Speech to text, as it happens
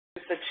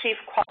He's the Chief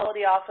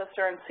Quality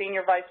Officer and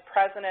Senior Vice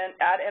President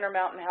at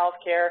Intermountain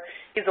Healthcare.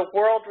 He's a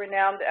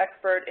world-renowned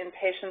expert in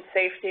patient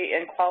safety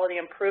and quality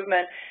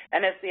improvement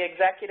and is the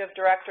Executive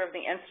Director of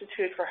the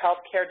Institute for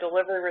Healthcare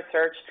Delivery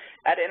Research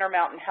at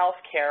Intermountain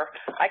Healthcare.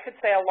 I could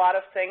say a lot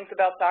of things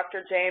about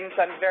Dr. James.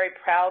 I'm very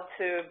proud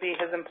to be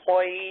his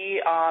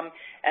employee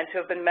and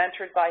to have been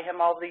mentored by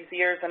him all these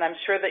years, and I'm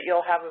sure that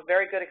you'll have a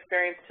very good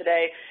experience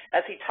today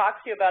as he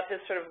talks to you about his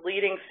sort of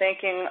leading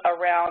thinking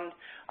around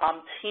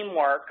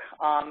teamwork.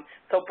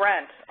 So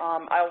Brent,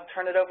 I'll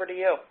turn it over to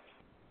you.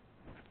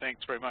 Thanks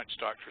very much,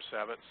 Dr.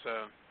 Savitz.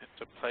 It's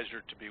a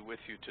pleasure to be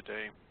with you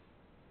today.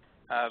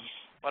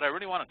 What I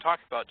really want to talk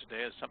about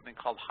today is something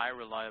called high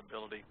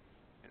reliability.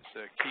 It's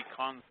a key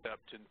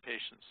concept in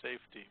patient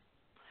safety.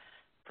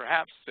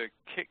 Perhaps to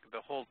kick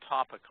the whole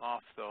topic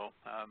off, though,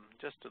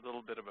 just a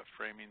little bit of a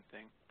framing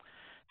thing.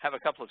 Have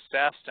a couple of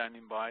staff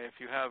standing by.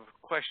 If you have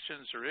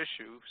questions or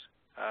issues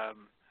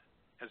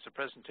as the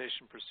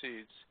presentation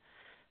proceeds,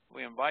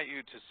 we invite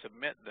you to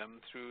submit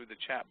them through the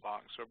chat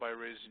box or by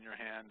raising your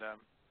hand.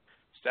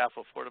 Staff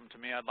will forward them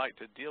to me. I'd like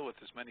to deal with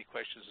as many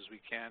questions as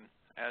we can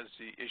as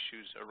the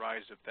issues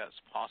arise, if that's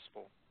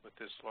possible with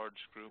this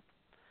large group.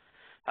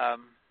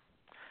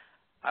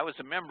 I was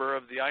a member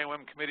of the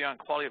IOM Committee on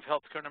Quality of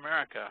Healthcare in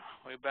America.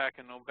 Way back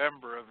in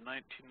November of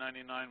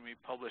 1999, we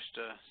published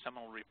a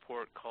seminal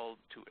report called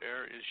To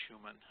Err is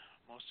Human.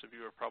 Most of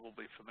you are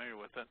probably familiar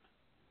with it.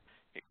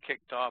 It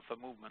kicked off a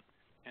movement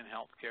in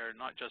healthcare,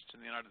 not just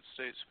in the United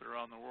States, but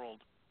around the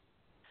world.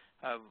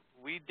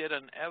 We did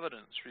an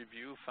evidence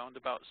review, found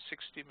about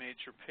 60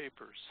 major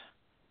papers,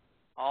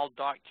 all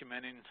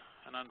documenting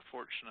an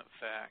unfortunate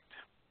fact.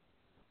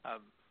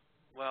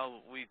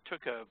 Well, we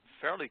took a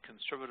fairly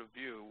conservative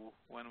view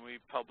when we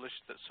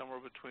published that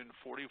somewhere between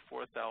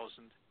 44,000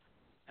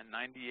 and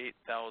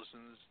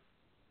 98,000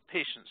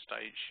 patients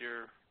die each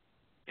year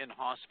in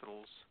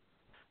hospitals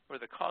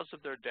where the cause of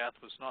their death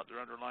was not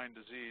their underlying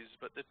disease,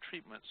 but the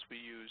treatments we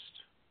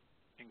used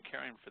in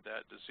caring for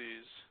that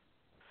disease.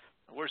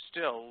 We're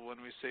still,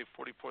 when we say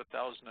 44,000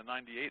 to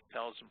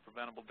 98,000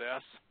 preventable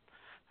deaths,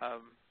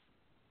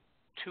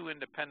 two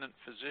independent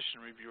physician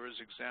reviewers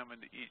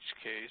examined each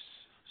case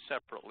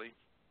separately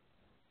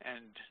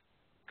and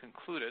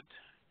concluded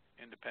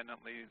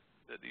independently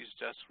that these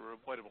deaths were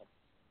avoidable.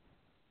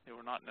 They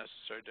were not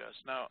necessary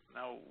deaths. Now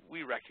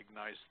we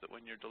recognize that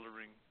when you're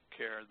delivering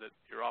care that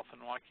you're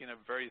often walking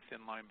a very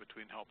thin line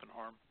between help and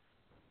harm.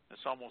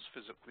 It's almost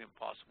physically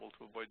impossible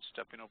to avoid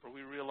stepping over.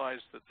 We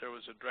realized that there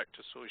was a direct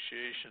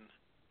association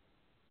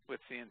with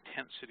the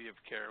intensity of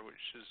care,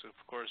 which is, of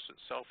course,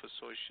 itself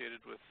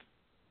associated with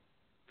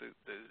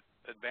the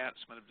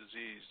advancement of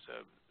disease.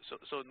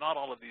 So not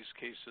all of these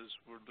cases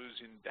were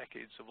losing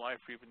decades of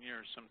life or even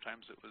years.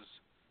 Sometimes it was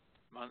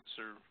months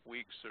or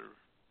weeks or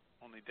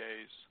only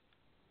days.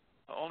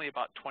 Only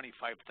about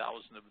 25,000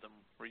 of them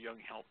were young,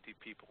 healthy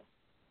people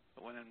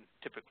that went in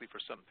typically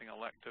for something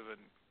elective and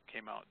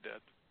came out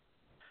dead.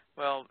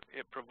 Well,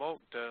 it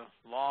provoked a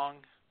long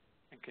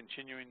and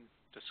continuing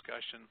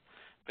discussion,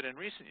 but in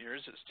recent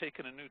years it's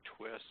taken a new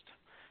twist.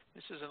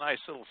 This is a nice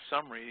little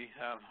summary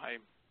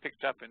I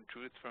picked up, in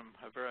truth, from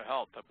Avera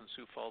Health up in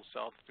Sioux Falls,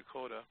 South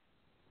Dakota.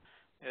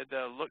 It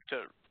looked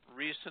at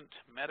recent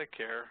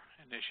Medicare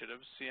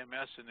initiatives,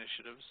 CMS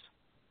initiatives,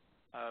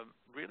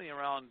 really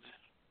around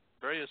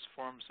various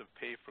forms of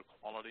pay for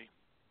quality.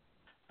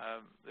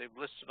 They've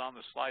listed on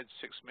the slide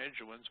 6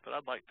 major ones, but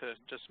I'd like to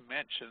just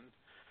mention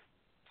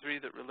 3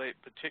 that relate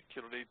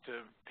particularly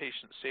to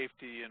patient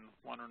safety in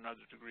one or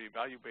another degree.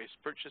 Value-based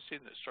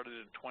purchasing that started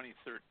in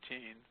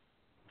 2013.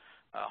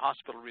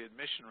 Hospital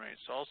readmission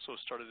rates also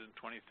started in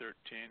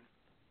 2013.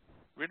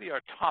 Really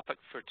our topic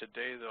for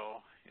today,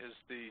 though, is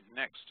the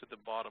next to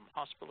the bottom,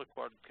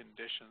 hospital-acquired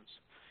conditions.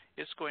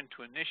 It's going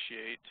to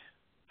initiate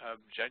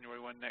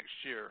January 1 next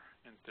year,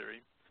 in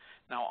theory.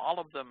 Now,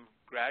 all of them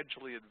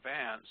gradually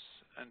advance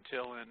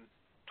until in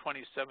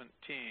 2017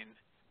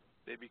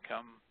 they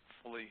become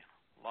fully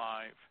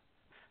live.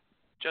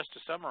 Just to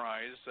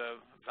summarize,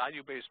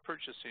 value-based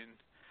purchasing,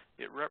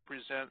 it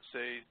represents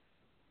a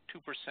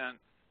 2%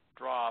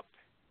 drop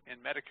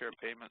in Medicare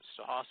payments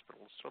to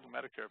hospitals, total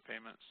Medicare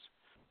payments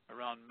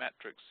around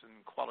metrics and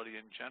quality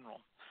in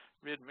general.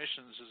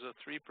 Readmissions is a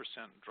 3%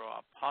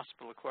 drop.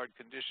 Hospital-acquired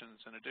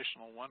conditions, an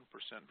additional 1%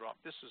 drop.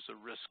 This is a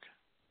risk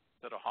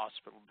that a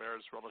hospital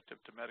bears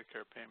relative to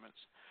Medicare payments.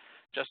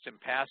 Just in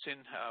passing,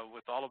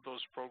 with all of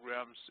those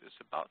programs, it's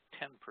about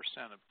 10%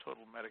 of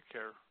total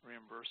Medicare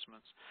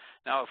reimbursements.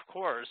 Now, of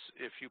course,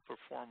 if you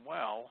perform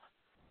well,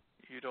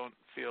 you don't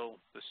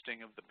feel the sting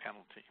of the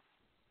penalty.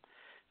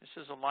 This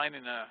is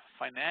aligning a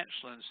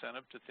financial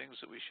incentive to things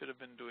that we should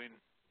have been doing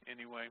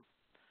anyway.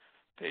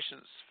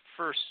 Patients'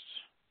 first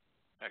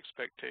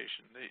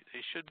expectation,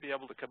 they should be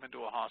able to come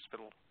into a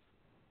hospital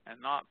and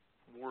not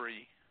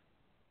worry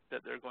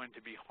that they're going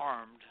to be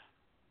harmed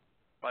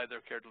by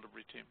their care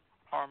delivery team,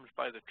 harmed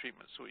by the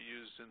treatments we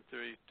use in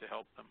theory to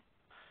help them.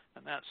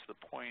 And that's the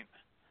point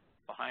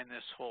behind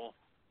this whole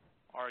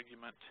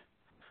argument.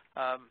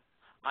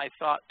 I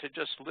thought to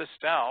just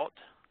list out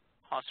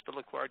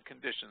hospital-acquired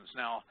conditions.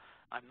 Now,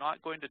 I'm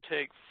not going to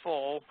take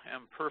full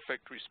and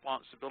perfect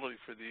responsibility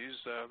for these.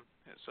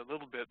 It's a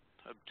little bit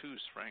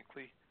obtuse,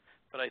 frankly,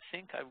 but I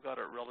think I've got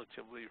it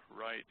relatively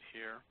right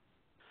here.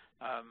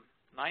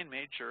 9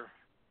 major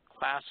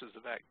classes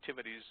of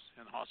activities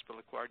in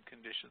hospital-acquired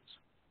conditions.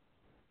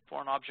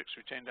 Foreign objects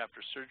retained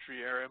after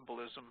surgery, air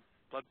embolism,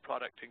 blood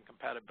product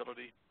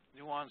incompatibility,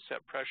 new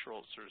onset pressure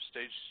ulcers,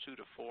 stage 2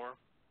 to 4,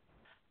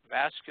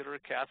 vascular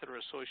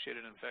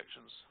catheter-associated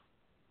infections,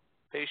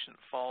 patient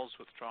falls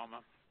with trauma,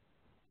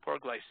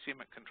 poor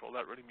glycemic control,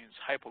 that really means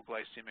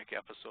hypoglycemic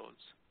episodes,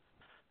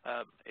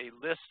 a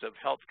list of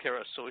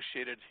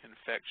healthcare-associated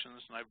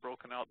infections, and I've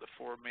broken out the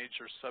 4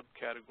 major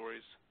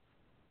subcategories.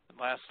 And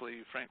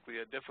lastly,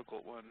 frankly, a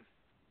difficult one,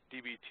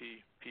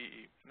 DVT,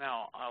 PE.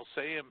 Now, I'll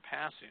say in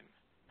passing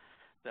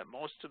that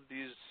most of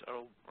these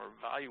are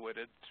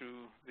evaluated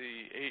through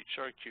the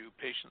AHRQ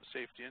Patient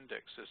Safety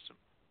Index system,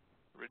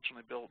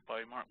 originally built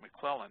by Mark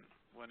McClellan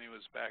when he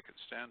was back at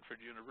Stanford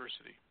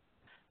University.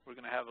 We're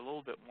going to have a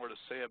little bit more to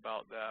say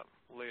about that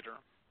later.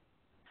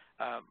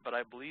 But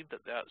I believe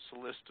that that's a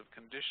list of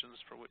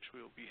conditions for which we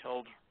will be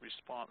held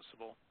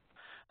responsible.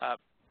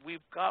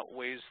 We've got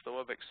ways, though,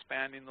 of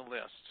expanding the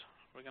list.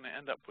 We're going to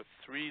end up with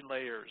 3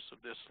 layers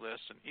of this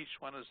list, and each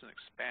one is an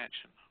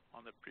expansion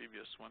on the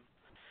previous one.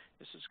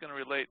 This is going to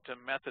relate to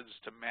methods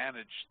to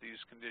manage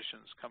these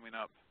conditions coming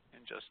up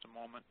in just a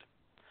moment.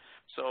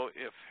 So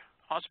if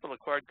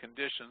hospital-acquired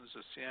conditions,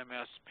 the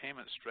CMS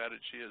payment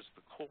strategy is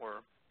the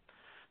core,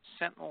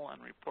 sentinel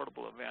and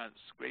reportable events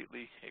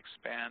greatly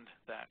expand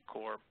that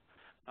core.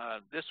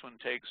 This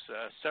one takes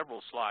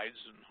several slides,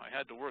 and I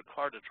had to work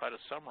hard to try to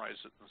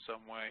summarize it in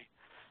some way.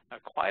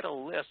 Quite a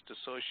list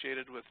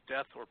associated with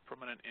death or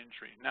permanent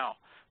injury.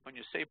 Now, when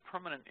you say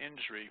permanent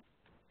injury,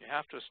 you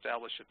have to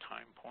establish a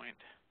time point.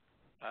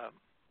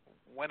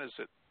 When is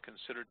it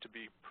considered to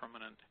be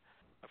permanent?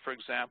 For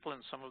example,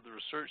 in some of the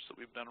research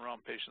that we've done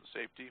around patient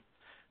safety,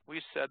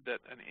 we said that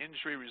an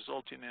injury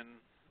resulting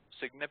in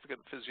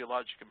significant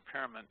physiologic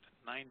impairment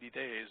 90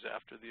 days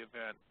after the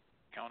event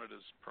counted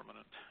as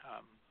permanent.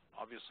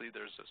 Obviously,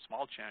 there's a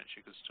small chance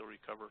you could still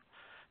recover,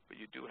 but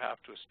you do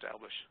have to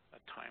establish a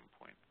time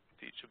point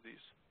with each of these.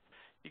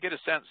 You get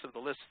a sense of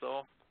the list,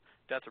 though.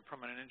 Death or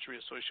permanent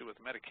injury associated with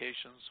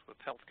medications, with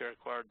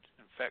healthcare-acquired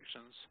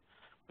infections,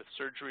 with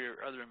surgery or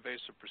other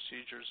invasive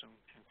procedures,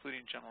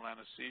 including general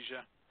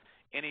anesthesia,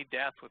 any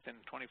death within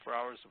 24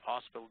 hours of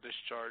hospital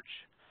discharge,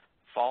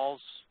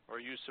 falls or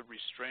use of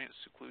restraints,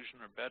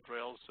 seclusion, or bed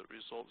rails that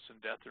results in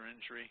death or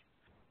injury,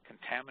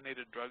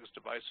 contaminated drugs,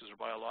 devices, or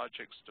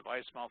biologics,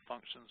 device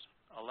malfunctions,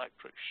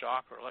 electric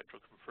shock or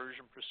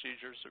electroconversion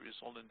procedures that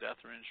result in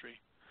death or injury,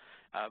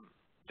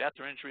 death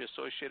or injury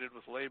associated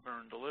with labor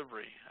and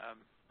delivery,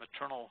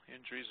 maternal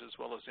injuries as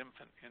well as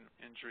infant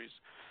injuries.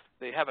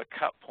 They have a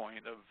cut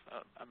point of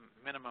a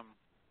minimum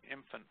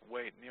infant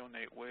weight,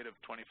 neonate weight of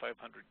 2,500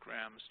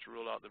 grams to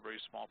rule out the very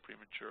small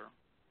premature.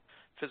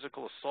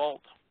 Physical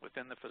assault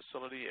within the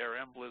facility, air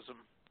embolism,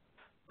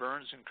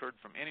 burns incurred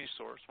from any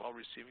source while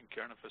receiving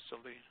care in a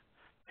facility,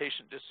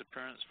 patient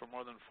disappearance for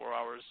more than 4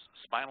 hours,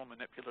 spinal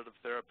manipulative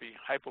therapy,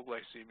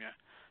 hypoglycemia,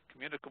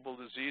 communicable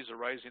disease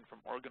arising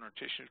from organ or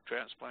tissue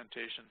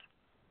transplantation,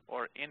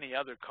 or any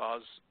other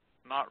cause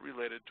not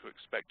related to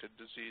expected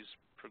disease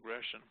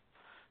progression.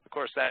 Of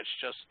course, that's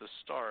just the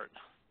start.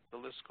 The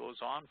list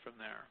goes on from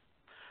there.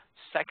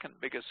 Second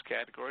biggest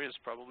category is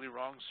probably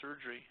wrong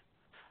surgery.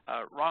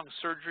 Wrong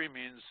surgery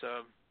means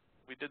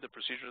we did the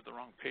procedure to the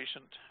wrong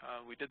patient.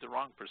 We did the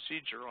wrong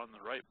procedure on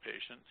the right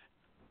patient.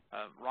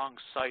 Wrong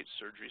site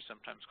surgery,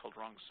 sometimes called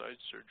wrong site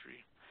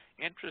surgery.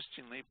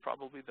 Interestingly,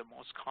 probably the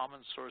most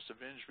common source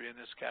of injury in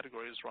this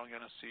category is wrong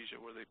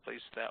anesthesia, where they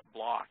placed that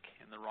block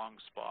in the wrong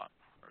spot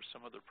or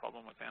some other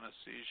problem with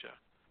anesthesia.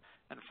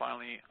 And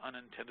finally,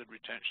 unintended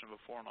retention of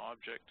a foreign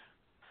object.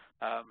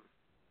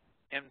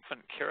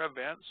 Infant care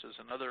events is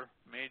another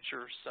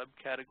major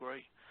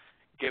subcategory.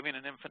 Giving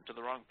an infant to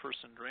the wrong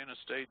person during a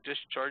stay,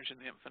 discharging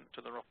the infant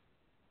to the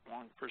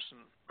wrong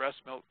person, breast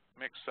milk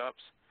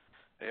mix-ups.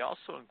 They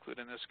also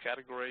include in this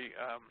category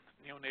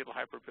neonatal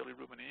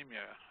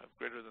hyperbilirubinemia of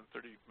greater than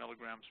 30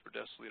 milligrams per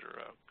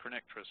deciliter,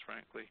 kernicterus,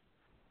 frankly,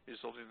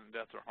 resulting in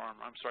death or harm.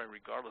 I'm sorry,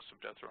 regardless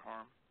of death or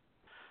harm.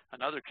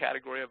 Another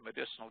category of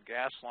medicinal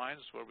gas lines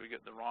where we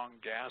get the wrong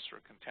gas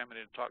or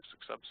contaminated toxic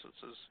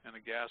substances in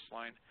a gas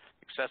line,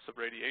 excessive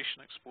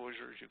radiation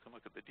exposures. You can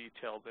look at the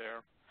detail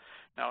there.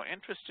 Now,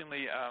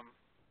 interestingly,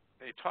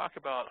 they talk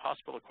about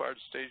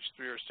hospital-acquired stage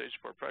 3 or stage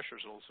 4 pressure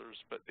ulcers,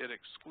 but it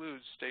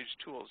excludes stage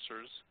 2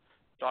 ulcers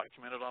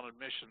documented on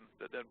admission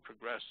that then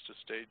progress to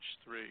stage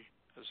 3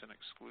 as an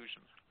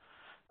exclusion.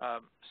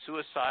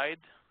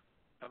 Suicide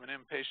of an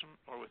inpatient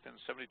or within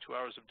 72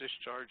 hours of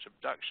discharge,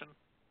 abduction,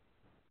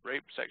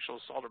 rape, sexual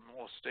assault, or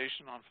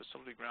molestation on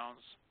facility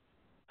grounds,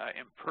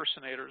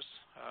 impersonators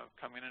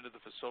coming into the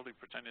facility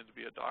pretending to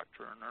be a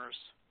doctor or nurse,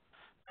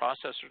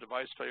 process or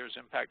device failures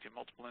impacting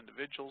multiple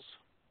individuals,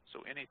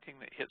 so anything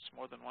that hits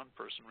more than one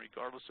person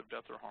regardless of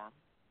death or harm,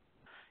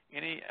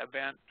 any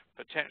event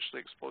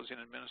potentially exposing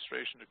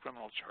administration to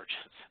criminal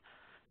charges.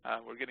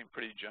 We're getting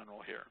pretty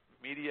general here.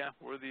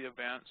 media-worthy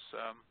events,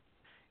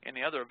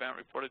 any other event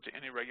reported to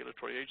any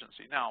regulatory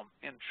agency. Now,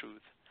 in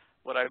truth,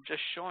 what I've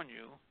just shown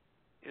you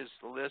is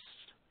the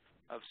list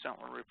of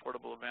sentinel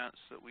reportable events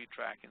that we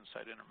track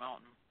inside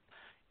Intermountain.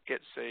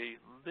 It's a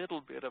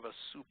little bit of a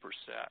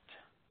superset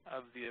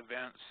of the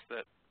events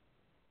that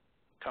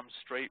come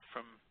straight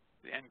from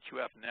the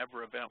NQF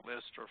Never event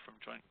list or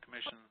from Joint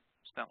Commission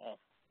Sentinel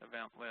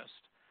event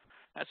list.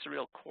 That's the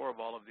real core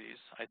of all of these.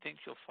 I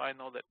think you'll find,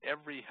 though, that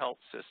every health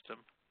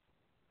system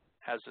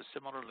has a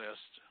similar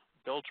list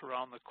built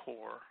around the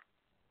core,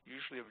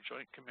 usually of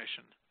Joint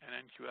Commission and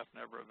NQF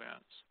Never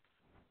events,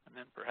 and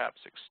then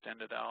perhaps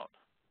extended out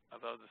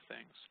of other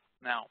things.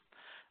 Now,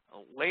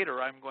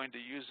 later I'm going to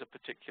use a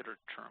particular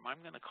term.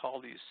 I'm going to call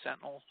these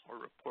sentinel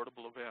or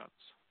reportable events.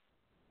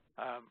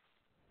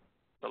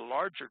 The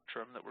larger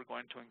term that we're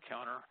going to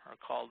encounter are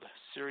called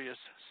serious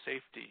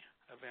safety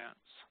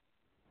events,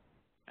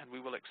 and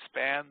we will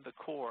expand the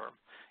core.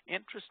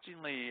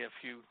 Interestingly, if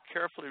you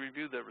carefully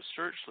review the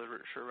research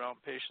literature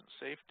around patient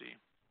safety,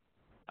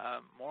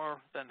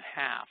 more than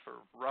half, or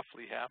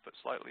roughly half, but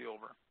slightly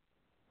over,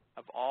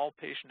 of all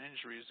patient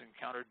injuries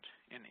encountered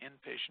in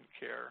inpatient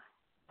care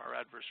are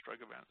adverse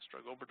drug events,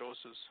 drug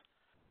overdoses,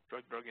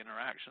 drug-drug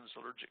interactions,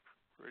 allergic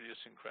or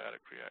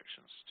idiosyncratic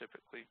reactions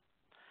typically.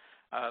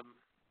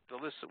 The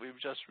lists that we've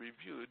just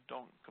reviewed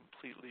don't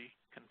completely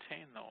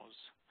contain those.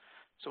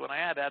 So when I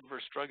add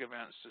adverse drug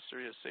events to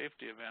serious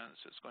safety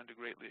events, it's going to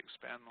greatly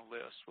expand the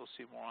list. We'll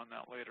see more on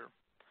that later.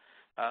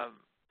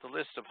 The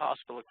list of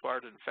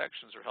hospital-acquired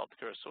infections or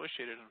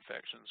healthcare-associated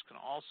infections can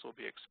also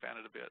be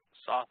expanded a bit.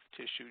 Soft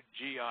tissue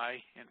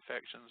GI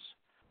infections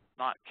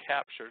not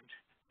captured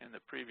in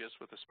the previous,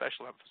 with a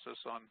special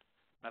emphasis on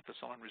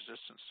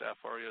methicillin-resistant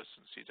Staph aureus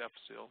and C.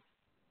 difficile.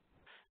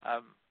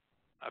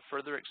 A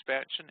further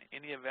expansion,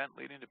 any event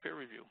leading to peer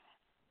review,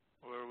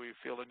 where we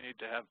feel the need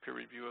to have peer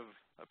review of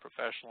a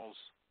professional's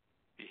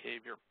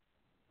behavior.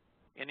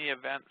 Any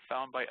event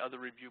found by other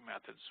review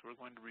methods. We're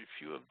going to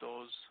review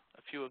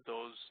a few of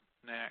those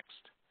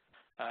next.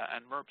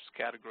 And MERPS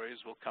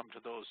categories, we'll come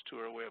to those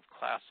too, our way of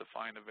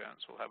classifying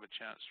events. We'll have a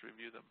chance to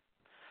review them.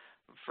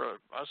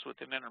 For us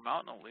within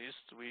Intermountain, at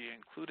least, we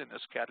include in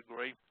this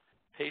category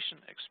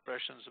patient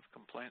expressions of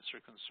complaints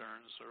or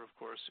concerns, or of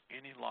course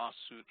any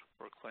lawsuit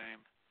or claim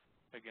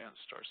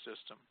against our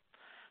system.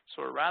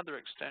 So a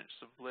rather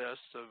extensive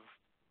list of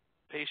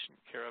patient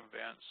care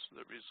events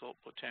that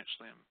result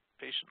potentially in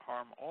patient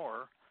harm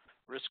or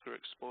risk or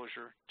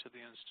exposure to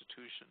the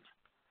institution.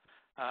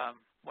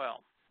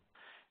 Well,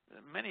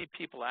 many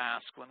people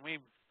ask, when we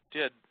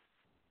did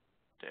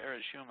To Err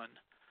Is Human,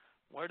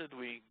 where did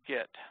we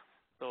get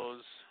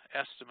those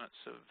estimates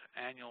of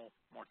annual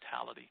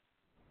mortality?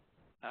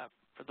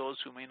 For those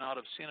who may not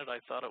have seen it,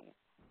 I thought it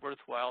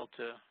worthwhile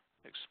to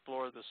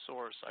explore the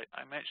source.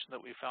 I mentioned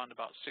that we found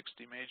about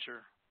 60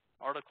 major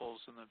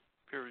articles in the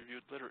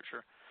peer-reviewed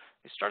literature.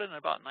 They started in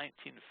about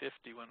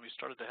 1950 when we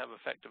started to have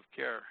effective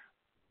care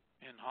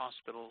in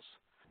hospitals,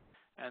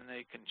 and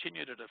they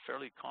continued at a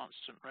fairly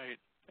constant rate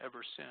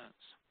ever since.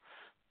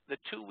 The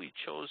two we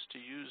chose to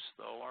use,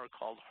 though, are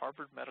called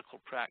Harvard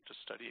Medical Practice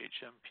Study,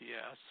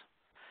 HMPS.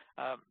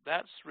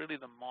 That's really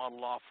the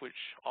model off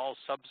which all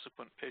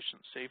subsequent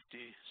patient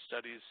safety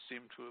studies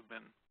seem to have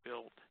been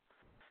built.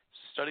 It's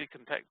a study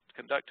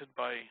conducted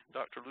by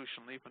Dr.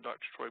 Lucian Leap and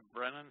Dr. Troy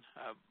Brennan,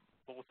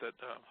 both at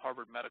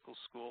Harvard Medical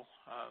School.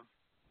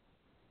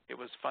 It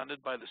was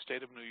funded by the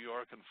state of New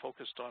York and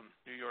focused on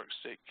New York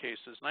State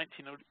cases.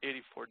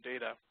 1984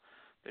 data,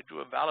 they drew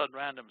a valid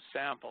random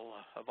sample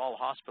of all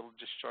hospital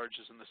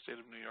discharges in the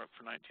state of New York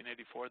for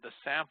 1984. The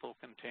sample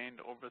contained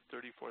over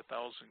 34,000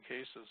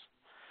 cases.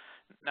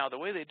 Now,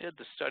 the way they did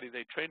the study,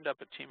 they trained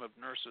up a team of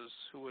nurses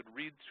who would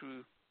read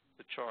through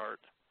the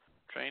chart,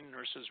 trained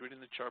nurses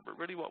reading the chart,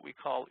 but really what we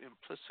call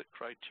implicit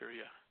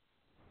criteria,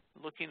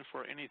 looking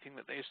for anything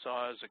that they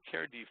saw as a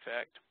care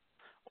defect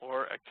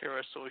or a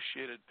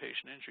care-associated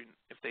patient injury.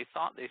 If they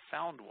thought they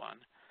found one,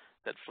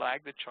 that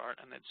flagged the chart,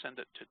 and they'd send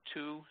it to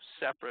two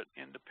separate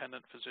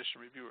independent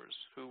physician reviewers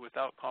who,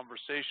 without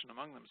conversation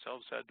among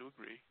themselves, had to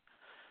agree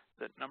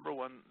that, number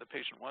one, the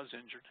patient was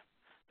injured.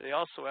 They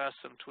also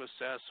asked them to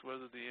assess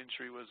whether the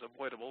injury was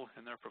avoidable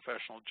in their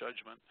professional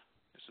judgment.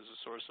 This is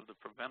a source of the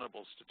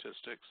preventable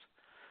statistics.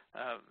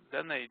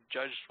 Then they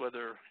judged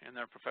whether, in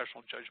their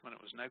professional judgment,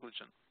 it was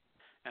negligent.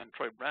 And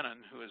Troy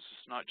Brennan, who is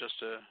not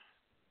just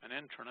an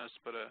internist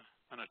but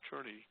an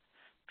attorney,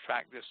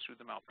 tracked this through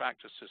the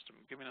malpractice system,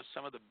 giving us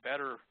some of the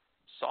better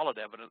solid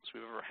evidence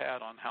we've ever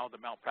had on how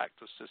the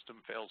malpractice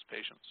system fails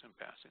patients in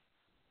passing.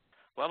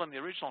 Well, in the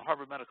original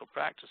Harvard Medical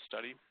Practice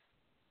study,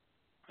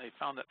 they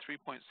found that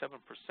 3.7%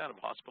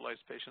 of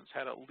hospitalized patients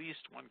had at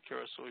least one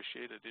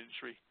care-associated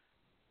injury.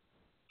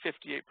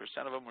 58%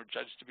 of them were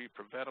judged to be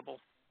preventable.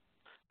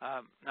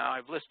 Now,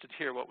 I've listed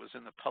here what was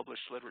in the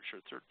published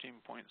literature.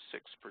 13.6%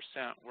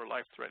 were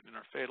life-threatening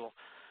or fatal.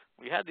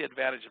 We had the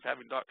advantage of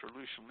having Dr.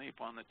 Lucian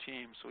Leap on the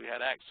team, so we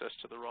had access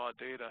to the raw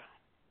data.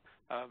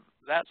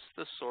 That's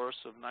the source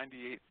of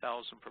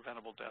 98,000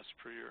 preventable deaths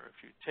per year.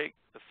 If you take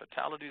the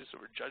fatalities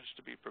that were judged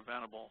to be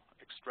preventable,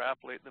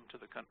 extrapolate them to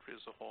the country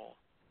as a whole,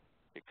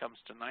 it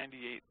comes to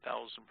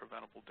 98,000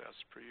 preventable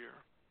deaths per year.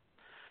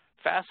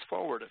 Fast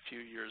forward a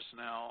few years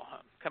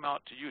now, come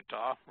out to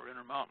Utah, where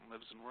Intermountain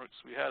lives and works.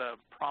 We had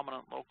a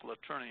prominent local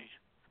attorney,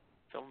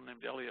 a fellow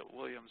named Elliott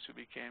Williams, who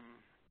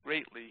became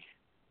greatly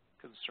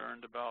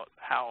concerned about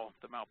how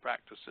the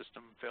malpractice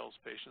system fails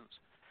patients.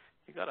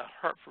 He got a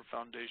Hartford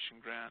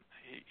Foundation grant.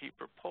 He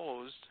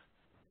proposed,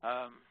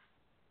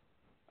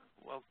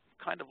 well,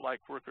 kind of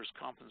like workers'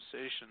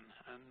 compensation,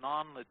 a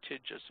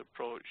non-litigious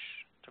approach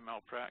to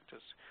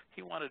malpractice.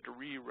 He wanted to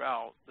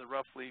reroute the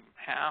roughly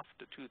half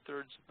to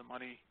two-thirds of the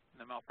money in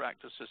the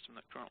malpractice system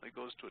that currently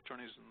goes to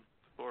attorneys and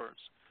the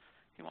courts.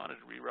 He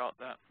wanted to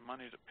reroute that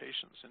money to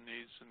patients in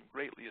needs and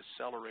greatly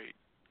accelerate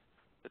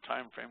the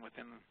time frame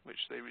within which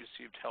they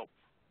received help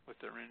with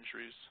their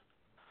injuries.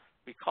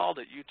 We called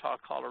it Utah,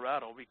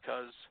 Colorado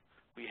because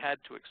we had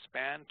to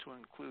expand to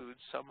include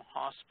some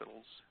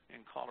hospitals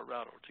in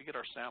Colorado to get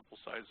our sample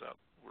size up.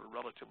 We're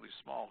relatively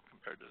small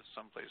compared to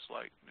someplace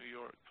like New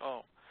York.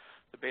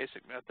 The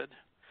basic method,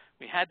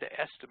 we had to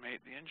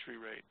estimate the injury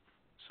rate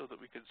so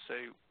that we could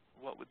say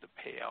what would the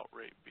payout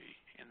rate be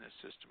in this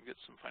system, get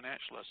some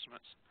financial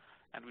estimates,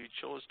 and we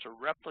chose to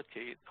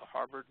replicate the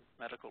Harvard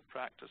medical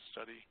practice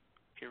study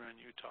here in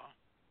Utah.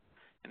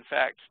 In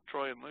fact,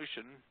 Troy and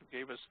Lucian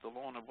gave us the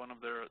loan of one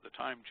of their, at the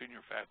time,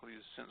 junior faculty,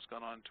 who's since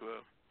gone on to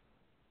a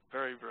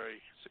very,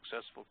 very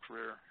successful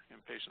career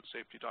in patient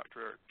safety,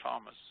 Dr. Eric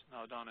Thomas,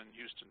 now down in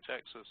Houston,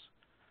 Texas,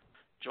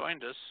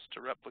 joined us to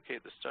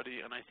replicate the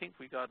study, and I think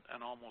we got an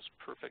almost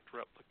perfect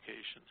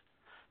replication.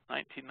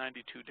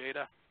 1992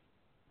 data,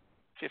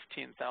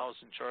 15,000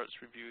 charts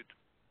reviewed.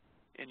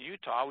 In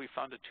Utah, we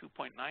found a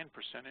 2.9%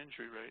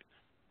 injury rate.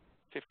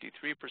 53%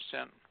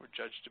 were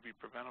judged to be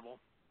preventable.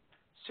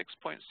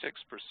 6.6%,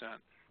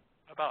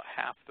 about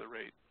half the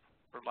rate,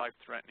 were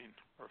life-threatening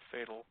or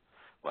fatal.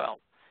 Well,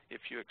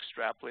 if you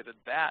extrapolated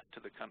that to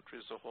the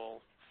country as a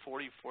whole,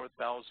 44,000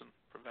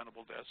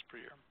 preventable deaths per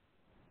year.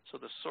 So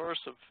the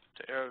source of,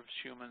 to Arab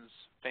Humans'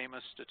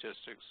 famous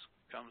statistics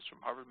comes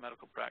from Harvard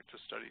Medical Practice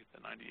Study,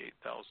 the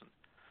 98,000,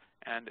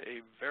 and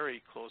a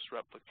very close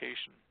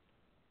replication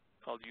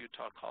called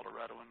Utah,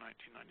 Colorado in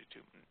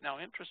 1992.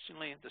 Now,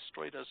 interestingly, the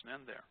story doesn't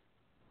end there.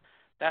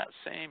 That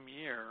same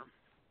year,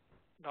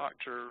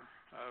 Dr.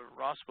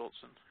 Ross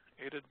Wilson,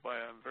 aided by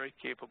a very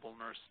capable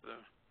nurse,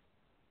 the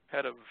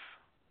head of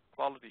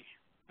quality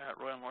at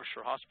Royal North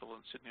Shore Hospital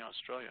in Sydney,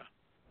 Australia.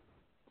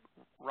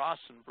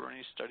 Ross and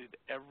Bernie studied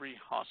every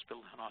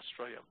hospital in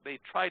Australia. They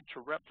tried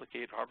to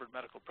replicate Harvard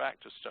Medical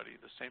Practice Study,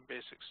 the same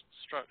basic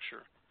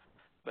structure,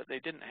 but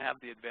they didn't have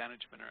the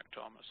advantage of Eric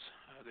Thomas.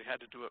 They had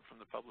to do it from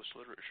the published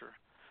literature.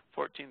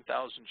 14,000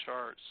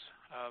 charts,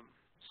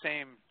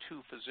 same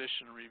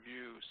two-physician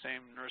review,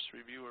 same nurse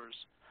reviewers.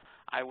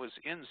 I was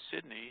in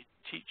Sydney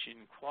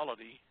teaching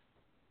quality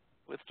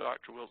with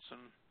Dr.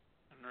 Wilson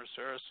and Nurse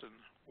Harrison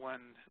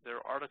when their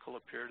article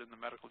appeared in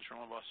the Medical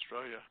Journal of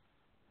Australia.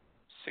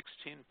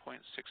 16.6%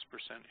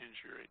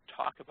 injury rate.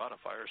 Talk about a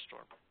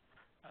firestorm.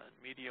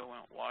 Media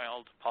went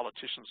wild,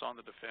 politicians on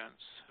the defense,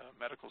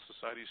 medical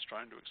societies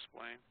trying to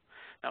explain.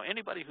 Now,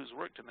 anybody who's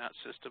worked in that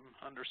system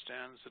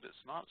understands that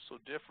it's not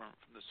so different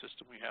from the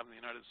system we have in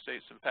the United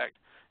States. In fact,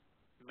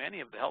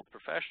 many of the health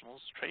professionals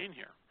train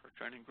here or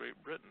train in Great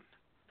Britain.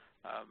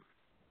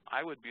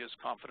 I would be as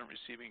confident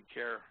receiving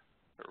care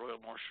at Royal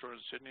North Shore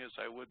in Sydney as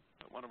I would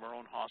at one of our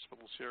own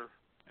hospitals here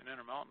in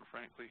Intermountain,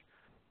 frankly.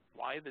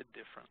 Why the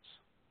difference?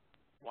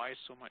 Why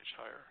so much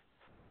higher?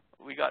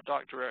 We got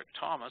Dr. Eric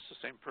Thomas, the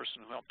same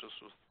person who helped us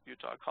with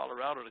Utah,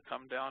 Colorado, to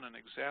come down and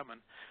examine.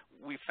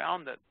 We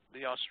found that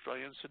the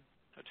Australians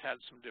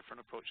had some different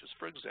approaches.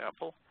 For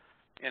example,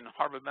 in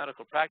Harvard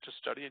Medical Practice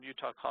Study in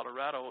Utah,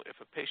 Colorado, if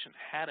a patient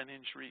had an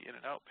injury in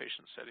an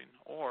outpatient setting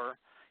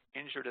or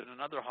injured in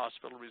another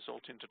hospital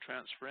resulting to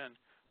transfer in,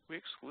 we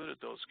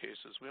excluded those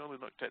cases. We only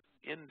looked at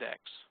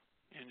index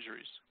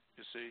injuries,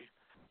 you see,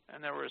 and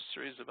there were a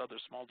series of other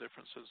small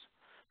differences.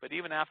 But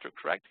even after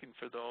correcting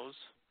for those,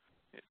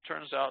 it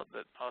turns out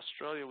that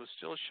Australia was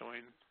still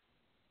showing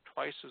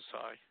twice as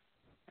high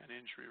an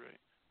injury rate.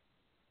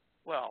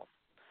 Well,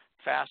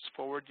 fast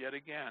forward yet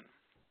again.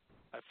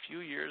 A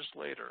few years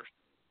later,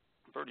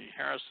 Bernie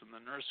Harrison,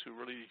 the nurse who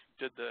really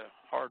did the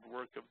hard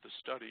work of the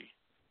study,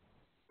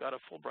 got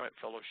a Fulbright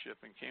fellowship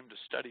and came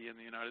to study in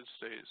the United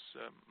States,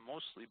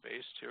 mostly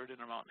based here at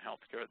Intermountain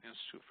Healthcare at the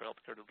Institute for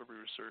Healthcare Delivery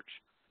Research.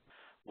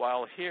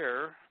 While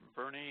here,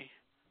 Bernie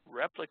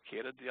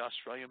replicated the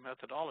Australian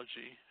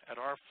methodology at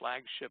our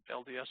flagship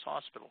LDS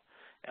hospital.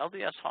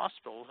 LDS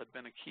hospital had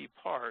been a key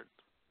part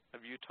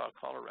of Utah,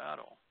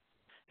 Colorado.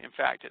 In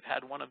fact, it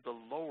had one of the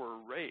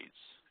lower rates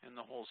in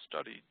the whole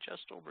study,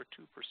 just over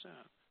 2%.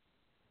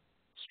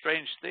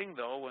 Strange thing,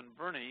 though, when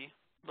Bernie,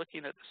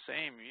 looking at the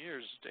same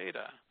year's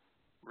data,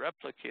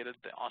 replicated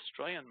the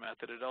Australian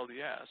method at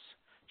LDS,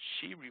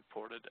 she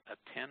reported a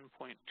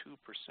 10.2%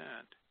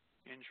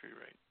 injury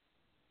rate.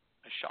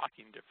 A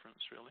shocking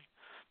difference, really.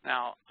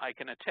 Now, I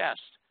can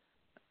attest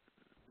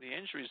the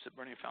injuries that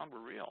Bernie found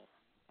were real.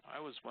 I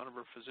was one of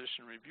her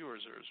physician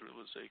reviewers, or as real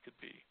as they could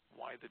be.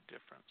 Why the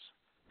difference?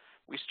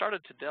 We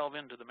started to delve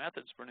into the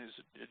methods Bernie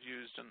had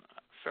used and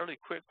fairly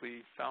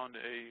quickly found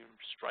a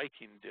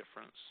striking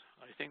difference,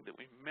 I think, that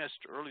we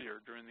missed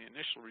earlier during the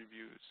initial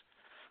reviews.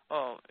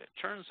 Well, it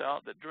turns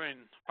out that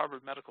during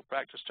Harvard Medical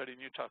Practice Study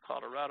in Utah,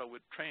 Colorado,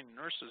 would train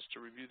nurses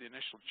to review the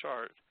initial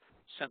chart,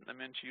 sent them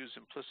in to use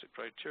implicit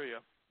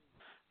criteria.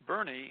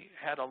 Bernie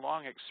had a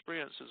long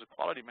experience as a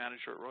quality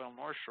manager at Royal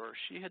North Shore.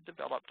 She had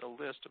developed a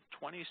list of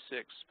 26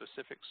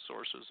 specific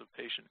sources of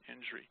patient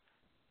injury.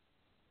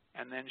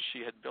 And then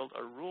she had built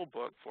a rule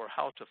book for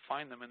how to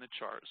find them in the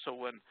chart. So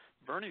when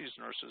Bernie's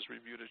nurses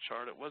reviewed a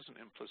chart, it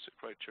wasn't implicit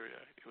criteria.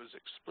 It was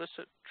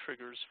explicit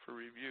triggers for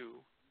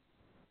review,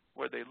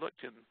 where they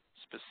looked in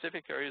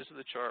specific areas of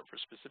the chart for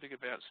specific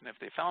events, and if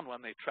they found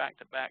one, they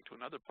tracked it back to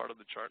another part of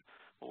the chart.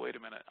 Well, wait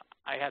a minute,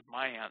 I had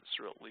my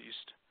answer at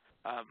least.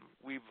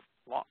 We've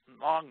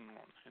long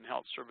known in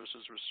health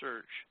services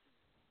research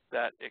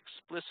that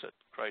explicit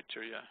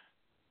criteria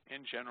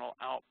in general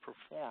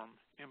outperform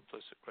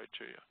implicit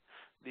criteria.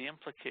 The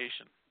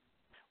implication,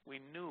 we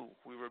knew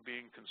we were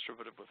being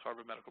conservative with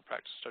Harvard Medical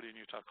Practice Study in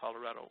Utah,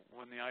 Colorado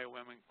when the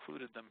IOM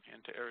included them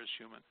into AIR as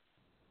human.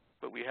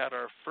 But we had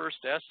our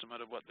first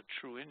estimate of what the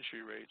true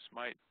injury rates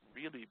might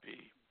really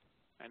be,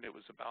 and it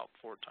was about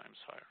 4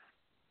 times higher,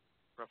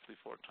 roughly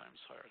 4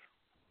 times higher.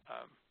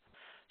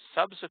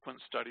 Subsequent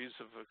studies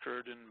have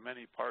occurred in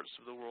many parts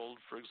of the world.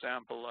 For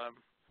example,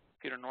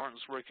 Peter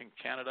Norton's work in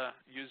Canada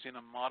using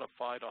a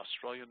modified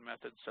Australian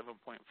method,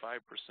 7.5%.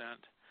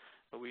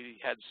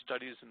 We had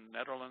studies in the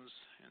Netherlands,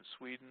 in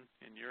Sweden,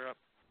 in Europe,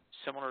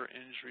 similar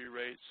injury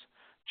rates.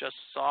 Just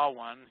saw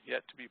one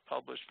yet to be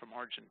published from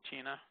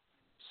Argentina,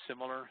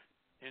 similar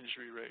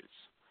injury rates.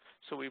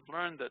 So we've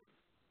learned that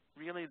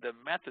really the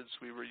methods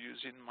we were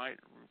using might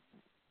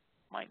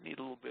need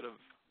a little bit of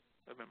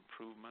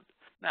improvement.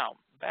 Now,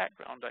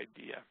 background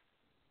idea.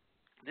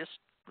 This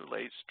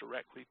relates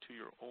directly to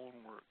your own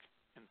work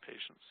in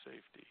patient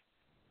safety.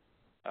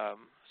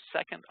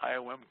 Second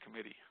IOM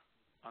committee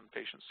on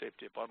patient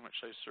safety upon which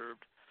I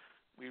served,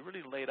 we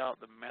really laid out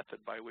the method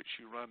by which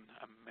you run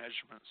a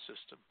measurement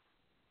system.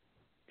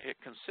 It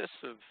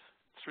consists of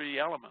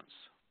 3 elements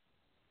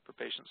for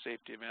patient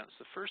safety events.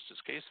 The first is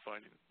case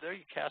finding. There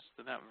you cast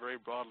the net very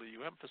broadly.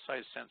 You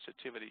emphasize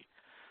sensitivity.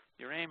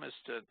 Your aim is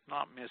to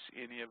not miss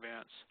any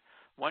events.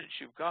 Once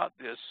you've got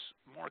this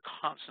more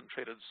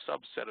concentrated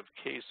subset of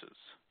cases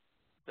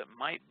that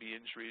might be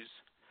injuries,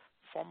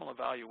 formal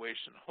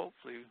evaluation,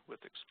 hopefully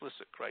with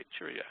explicit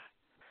criteria.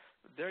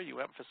 There you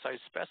emphasize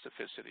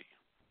specificity.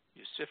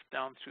 You sift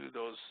down through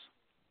those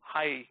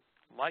high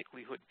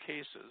likelihood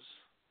cases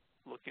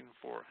looking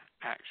for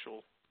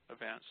actual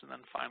events. And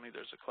then finally,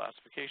 there's a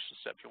classification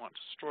step. You want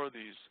to store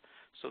these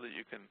so that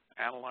you can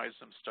analyze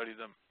them, study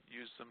them,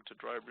 use them to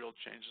drive real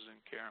changes in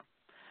care.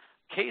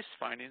 Case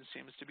finding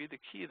seems to be the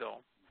key,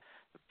 though.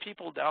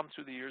 People down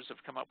through the years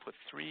have come up with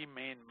 3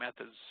 main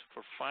methods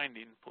for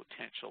finding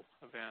potential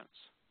events,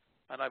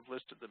 and I've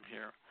listed them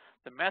here.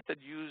 The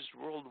method used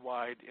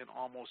worldwide in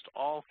almost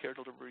all care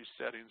delivery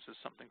settings is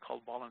something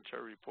called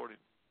voluntary reporting,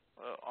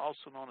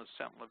 also known as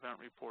sentinel event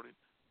reporting.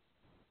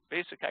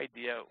 Basic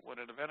idea,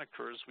 when an event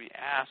occurs, we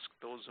ask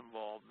those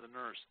involved, the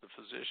nurse, the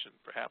physician,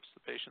 perhaps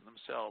the patient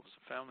themselves,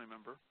 a family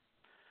member,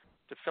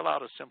 to fill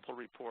out a simple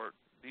report,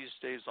 these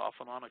days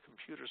often on a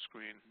computer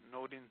screen,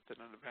 noting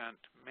that an event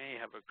may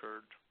have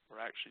occurred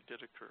or actually did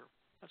occur.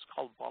 That's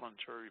called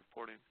voluntary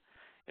reporting.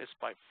 It's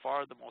by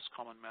far the most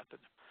common method.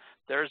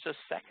 There's a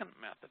second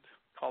method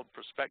called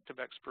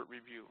prospective expert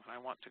review, and I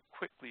want to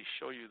quickly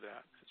show you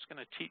that. It's going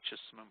to teach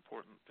us some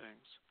important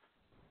things.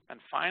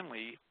 And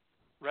finally,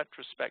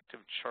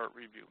 retrospective chart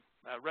review.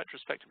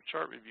 Retrospective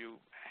chart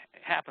review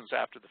happens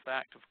after the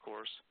fact, of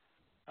course,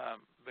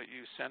 but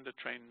you send a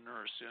trained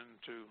nurse in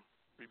to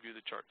review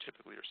the chart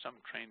typically, or some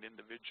trained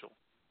individual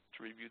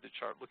to review the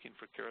chart looking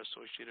for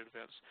care-associated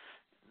events.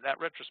 That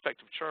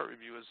retrospective chart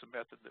review is a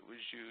method that was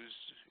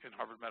used in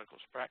Harvard Medical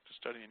Practice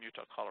Study in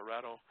Utah,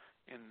 Colorado,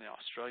 in the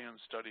Australian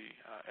study.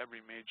 Every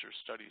major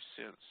study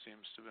since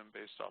seems to have been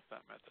based off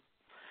that method.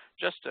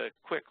 Just a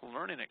quick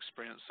learning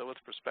experience, though,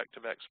 with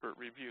prospective expert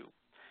review.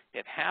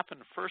 It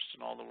happened first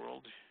in all the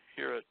world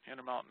here at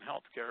Intermountain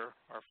Healthcare,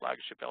 our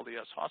flagship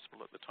LDS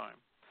hospital at the time.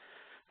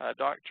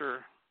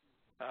 Dr.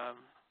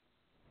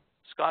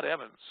 Scott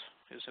Evans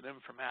is an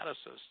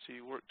informaticist.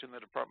 He worked in the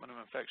Department of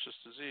Infectious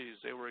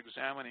Disease. They were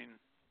examining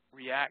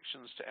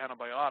reactions to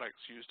antibiotics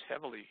used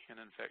heavily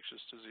in infectious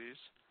disease.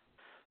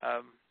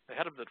 The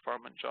head of the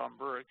department, John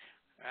Burke,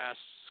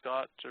 asked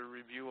Scott to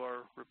review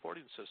our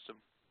reporting system.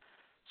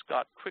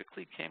 Scott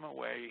quickly came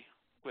away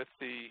with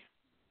the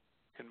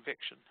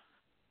conviction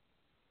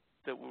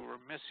that we were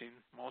missing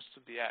most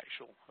of the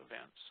actual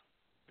events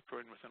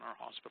occurring within our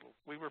hospital.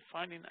 We were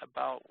finding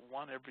about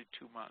 1 every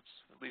 2 months.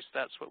 At least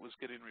that's what was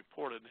getting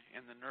reported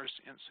in the nurse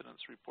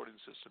incidence reporting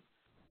system,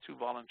 through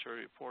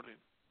voluntary reporting.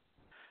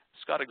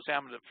 Scott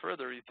examined it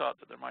further. He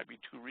thought that there might be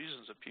two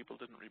reasons that people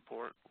didn't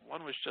report.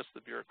 One was just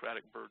the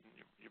bureaucratic burden.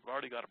 You've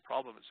already got a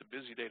problem. It's a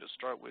busy day to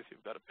start with.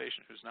 You've got a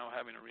patient who's now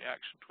having a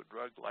reaction to a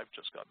drug. Life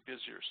just got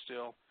busier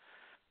still.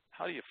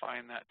 How do you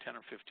find that 10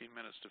 or 15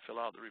 minutes to fill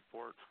out the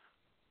report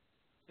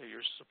that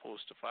you're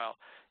supposed to file?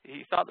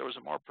 He thought there was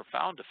a more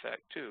profound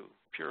effect, too,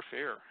 pure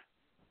fear.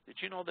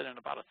 Did you know that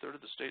in about a third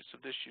of the states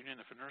of this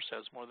union, if a nurse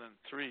has more than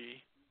 3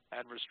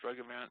 adverse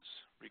drug events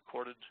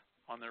recorded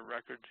on their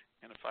record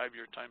in a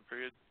 5-year time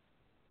period,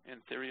 in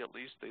theory at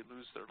least, they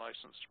lose their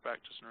license to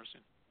practice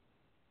nursing?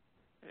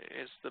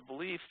 It's the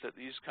belief that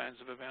these kinds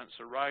of events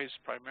arise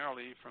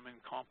primarily from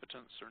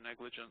incompetence or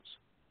negligence,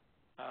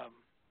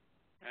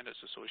 and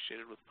it's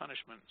associated with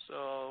punishment.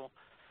 So,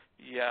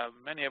 yeah,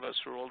 many of us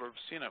who are older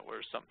have seen it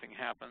where something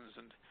happens,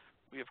 and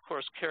we, of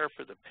course, care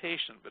for the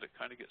patient, but it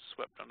kind of gets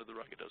swept under the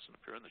rug. It doesn't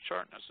appear in the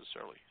chart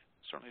necessarily.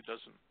 It certainly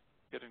doesn't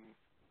get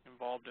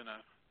involved in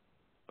a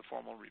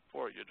formal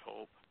report, you'd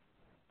hope,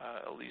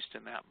 at least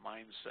in that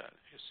mindset,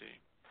 you see.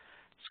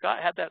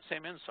 Scott had that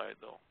same insight,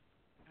 though,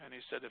 and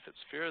he said if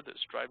it's fear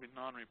that's driving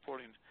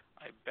non-reporting,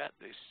 I bet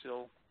they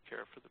still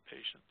care for the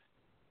patient.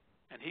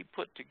 And he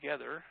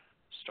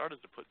started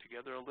to put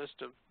together a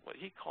list of what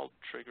he called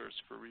triggers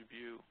for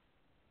review.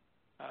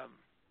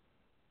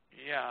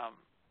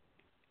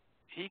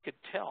 He could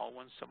tell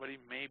when somebody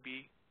may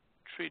be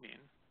treating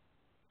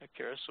a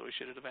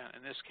care-associated event,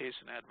 in this case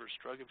an adverse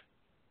drug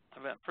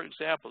event. For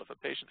example, if a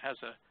patient has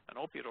an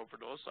opiate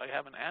overdose, I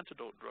have an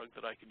antidote drug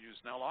that I can use,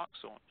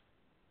 naloxone.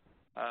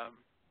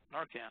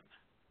 Narcan.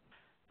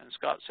 And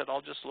Scott said,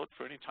 I'll just look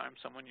for any time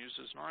someone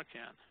uses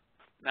Narcan.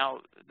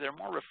 Now, they're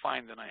more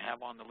refined than I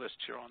have on the list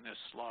here on this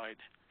slide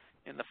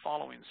in the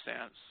following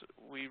sense.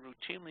 We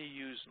routinely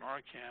use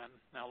Narcan,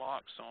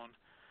 naloxone,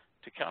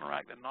 to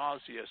counteract the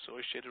nausea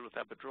associated with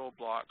epidural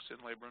blocks in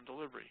labor and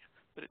delivery.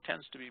 But it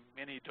tends to be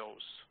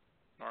mini-dose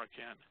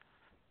Narcan,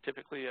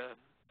 typically a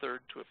third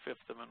to a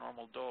fifth of a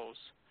normal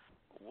dose.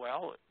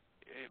 Well,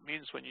 it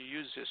means when you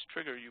use this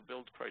trigger, you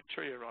build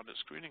criteria around it,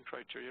 screening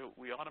criteria.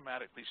 We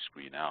automatically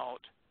screen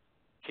out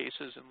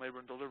cases in labor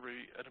and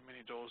delivery at a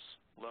mini-dose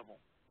level,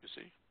 you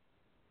see.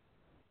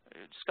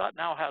 Scott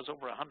now has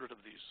over 100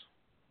 of these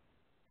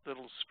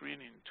little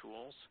screening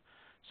tools.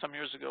 Some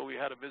years ago, we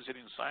had a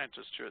visiting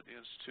scientist here at the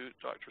Institute,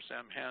 Dr.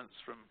 Sam Hentz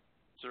from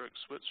Zurich,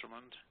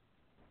 Switzerland,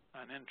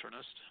 an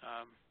internist.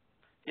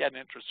 He had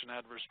an interest in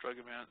adverse drug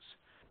events.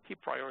 He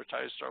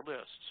prioritized our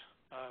list.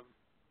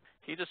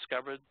 He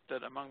discovered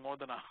that among more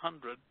than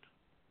 100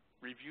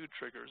 review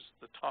triggers,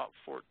 the top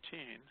 14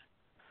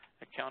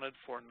 accounted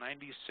for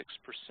 96%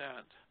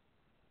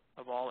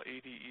 of all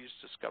ADEs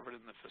discovered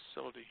in the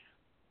facility.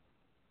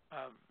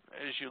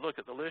 As you look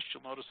at the list,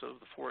 you'll notice of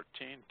the 14,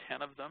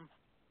 10 of them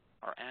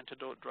are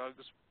antidote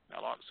drugs,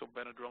 naloxone,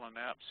 Benadryl, and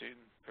napsine,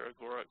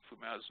 paregoric,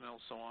 fumazanil,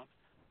 so on.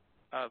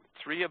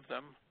 3 of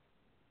them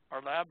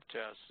are lab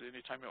tests.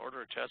 Anytime you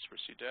order a test for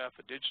C. diff,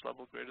 a DIGE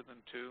level greater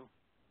than 2,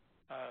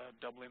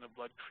 doubling of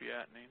blood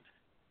creatinine.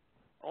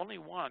 Only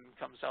 1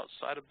 comes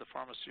outside of the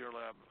pharmacy or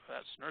lab.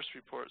 That's nurse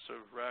reports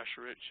of rash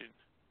or itching.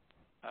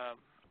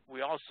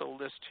 We also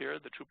list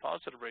here the true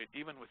positive rate.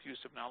 Even with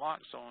use of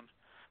naloxone,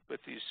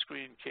 with these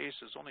screened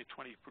cases, only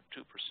 22%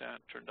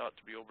 turned out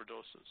to be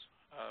overdoses.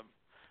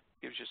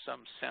 Gives you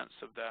some sense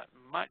of that.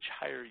 Much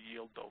higher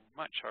yield, though,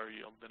 much higher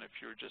yield than if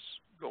you're just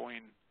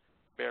going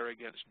bare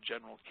against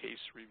general case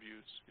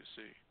reviews, you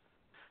see.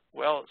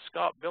 Well,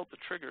 Scott built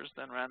the triggers,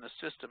 then ran the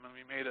system, and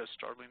we made a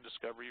startling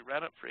discovery. He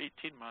ran it for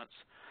 18 months,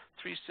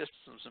 3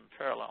 systems in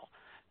parallel.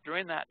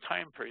 During that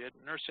time period,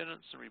 nurse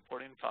incidents and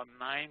reporting found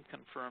 9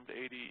 confirmed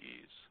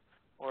ADEs,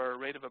 or a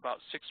rate of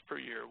about 6 per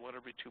year, 1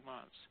 every 2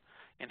 months.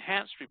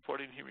 Enhanced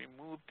reporting, he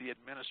removed the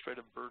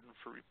administrative burden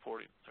for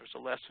reporting. There's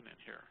a lesson in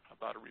here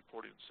about a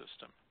reporting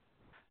system.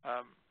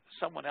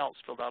 Someone else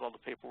filled out all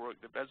the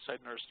paperwork. The bedside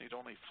nurse need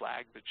only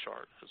flag the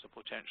chart as a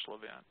potential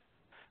event.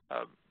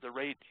 The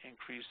rate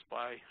increased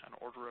by an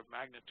order of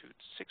magnitude,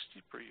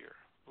 60 per year,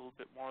 a little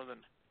bit more than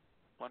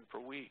 1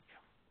 per week,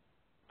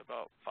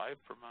 about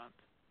 5 per month.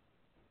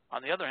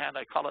 On the other hand,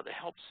 I call it the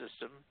help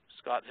system.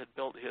 Scott had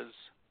built his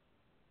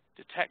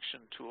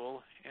detection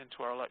tool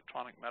into our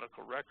electronic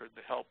medical record,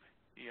 the help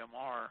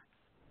EMR.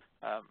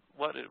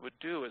 What it would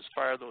do is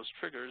fire those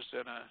triggers,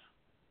 and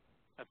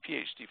a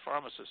PhD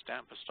pharmacist,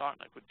 Dan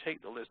Postoknik, would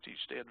take the list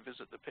each day and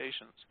visit the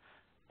patients,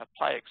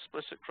 apply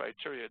explicit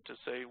criteria to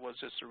say, was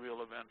this a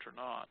real event or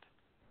not?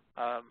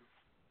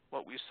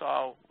 What we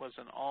saw was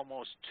an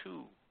almost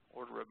 2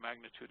 order of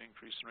magnitude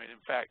increase in rate.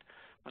 In fact,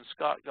 when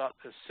Scott got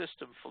the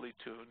system fully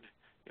tuned,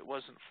 it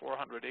wasn't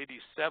 487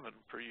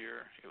 per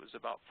year, it was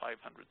about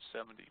 570.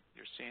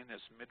 You're seeing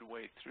this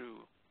midway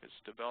through its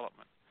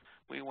development.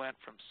 We went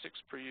from 6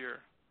 per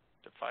year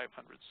to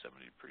 570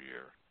 per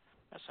year.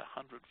 That's a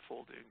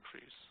 100-fold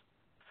increase.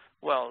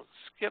 Well,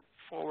 skip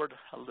forward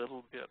a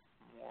little bit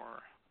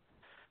more.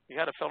 We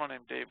had a fellow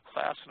named Dave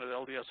Klassen at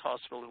LDS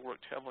Hospital who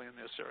worked heavily in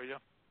this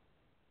area.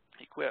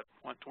 He quit,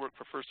 went to work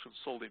for First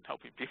Consulting,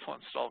 helping people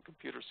install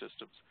computer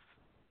systems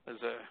as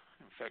an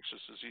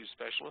infectious disease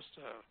specialist,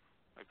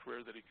 a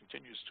career that he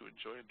continues to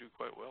enjoy and do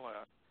quite well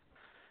at.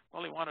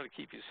 Well, he wanted to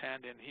keep his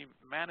hand in. He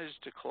managed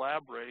to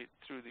collaborate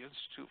through the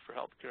Institute for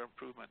Healthcare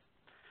Improvement.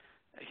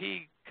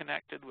 He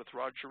connected with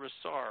Roger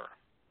Rassar,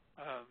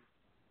 a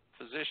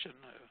physician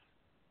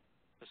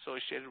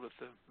associated with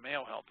the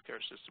Mayo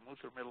Healthcare System,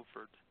 Luther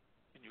Middleford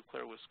in Eau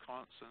Claire,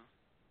 Wisconsin.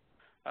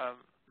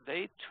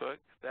 They took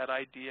that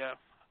idea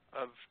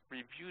of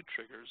review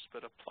triggers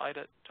but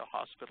applied it to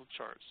hospital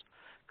charts,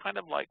 kind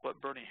of like what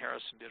Bernie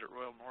Harrison did at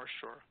Royal North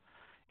Shore.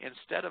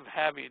 Instead of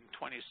having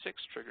 26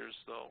 triggers,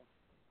 though,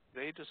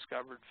 they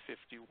discovered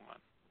 51,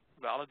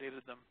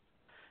 validated them,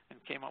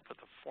 and came up with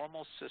a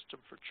formal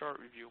system for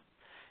chart review.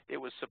 It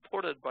was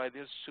supported by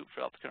the Institute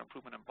for Healthcare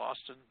Improvement in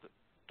Boston that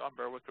Don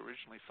Berwick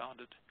originally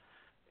founded.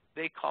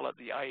 They call it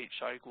the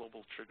IHI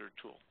Global Trigger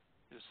Tool,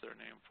 is their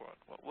name for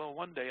it. Well,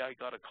 one day I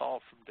got a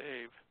call from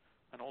Dave,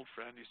 an old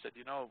friend. He said,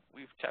 you know,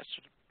 we've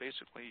tested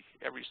basically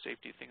every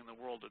safety thing in the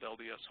world at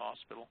LDS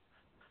Hospital.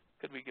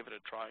 Could we give it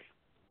a try?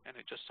 And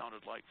it just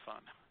sounded like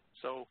fun.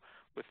 So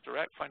with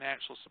direct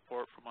financial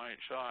support from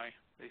IHI,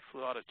 they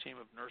flew out a team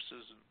of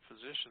nurses and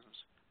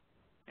physicians.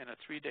 In a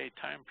 3-day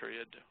time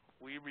period,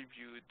 we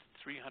reviewed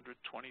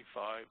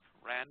 325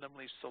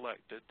 randomly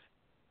selected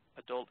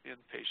adult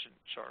inpatient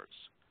charts.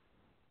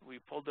 We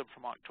pulled them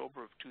from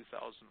October of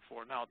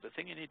 2004. Now, the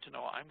thing you need to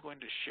know, I'm going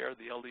to share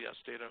the LDS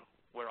data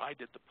where I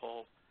did the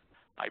poll.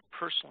 I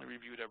personally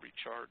reviewed every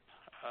chart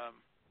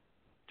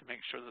to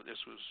make sure that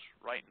this was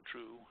right and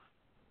true.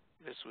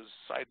 This was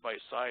side by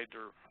side,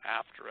 or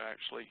after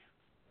actually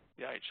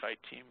the IHI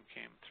team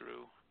came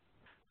through.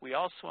 We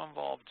also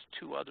involved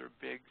 2 other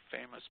big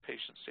famous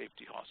patient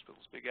safety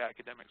hospitals, big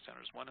academic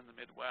centers, one in the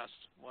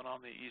Midwest, one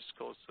on the East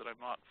Coast that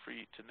I'm not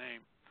free to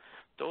name.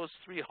 Those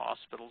 3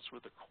 hospitals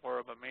were the core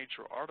of a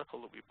major article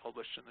that we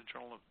published in the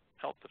Journal of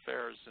Health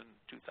Affairs in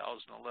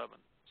 2011,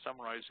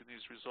 summarizing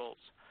these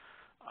results.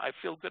 I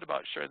feel good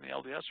about sharing the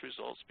LDS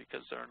results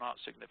because there are not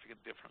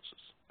significant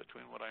differences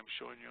between what I'm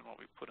showing you and what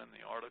we put in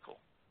the article.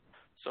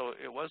 So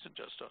it wasn't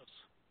just us.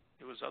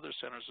 It was other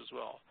centers as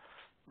well.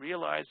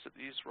 Realized that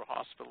these were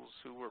hospitals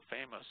who were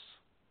famous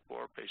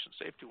for patient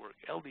safety work.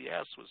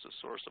 LDS was the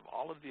source of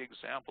all of the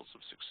examples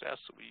of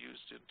success that we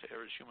used into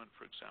Errors Human,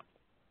 for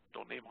example.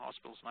 Don't name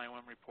hospitals,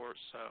 911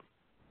 reports,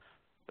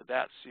 but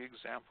that's the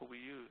example we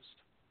used.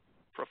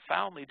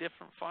 Profoundly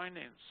different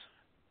findings.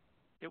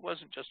 It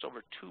wasn't just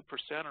over 2%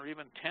 or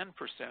even 10%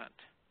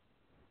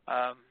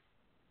 that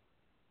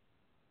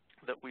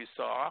we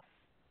saw.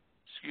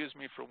 Excuse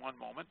me for one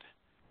moment.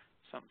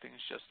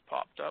 Something's just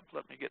popped up.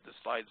 Let me get the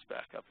slides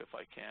back up if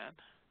I can.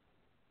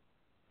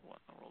 What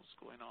in the world's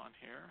going on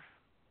here?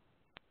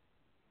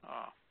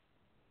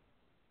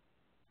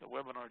 The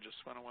webinar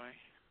just went away.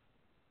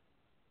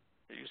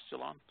 Are you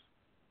still on?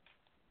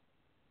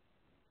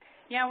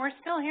 Yeah, we're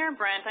still here,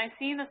 Brent. I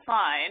see the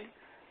slide.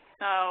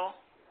 So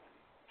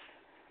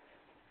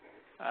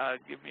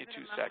give me 2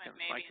 seconds.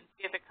 Maybe, and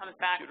see if it comes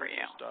back for you.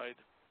 Just died.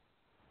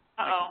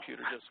 My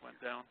computer just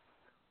went down.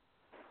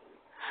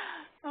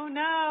 Oh,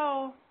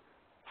 no.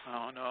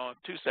 Oh, no.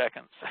 2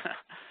 seconds.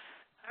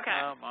 Okay.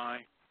 Oh, my.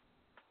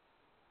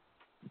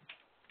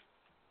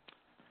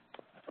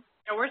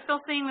 Yeah, we're still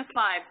seeing the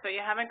slides, so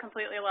you haven't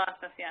completely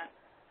lost us yet.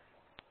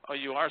 Oh,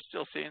 you are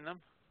still seeing them?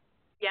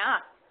 Yeah.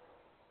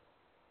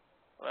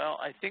 Well,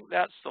 I think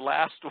that's the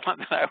last one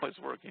that I was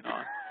working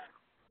on.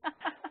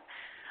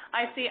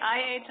 I see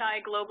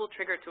IHI Global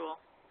Trigger Tool.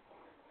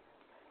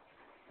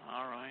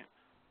 All right.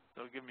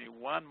 So give me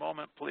one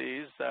moment,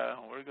 please.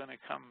 We're going to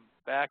come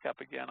back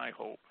up again, I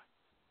hope.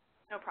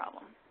 No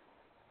problem.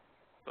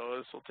 So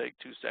this will take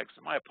 2 seconds.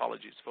 My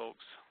apologies,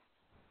 folks,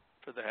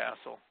 for the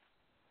hassle.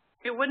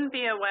 It wouldn't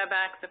be a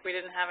WebEx if we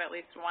didn't have at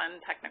least one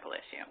technical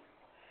issue.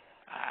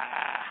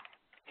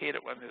 Hate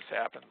it when this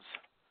happens.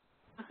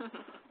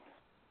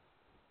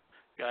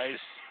 Guys,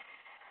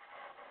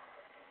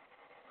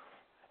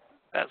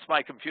 that's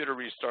my computer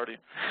restarting.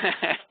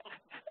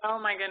 Oh,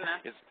 my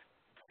goodness.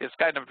 It's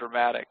kind of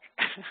dramatic.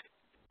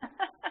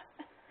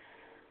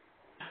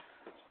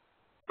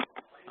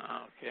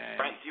 Okay.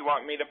 Brent, do you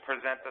want me to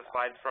present the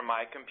slides from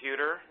my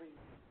computer?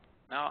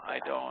 No, I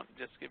don't.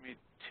 Just give me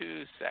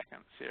 2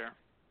 seconds here.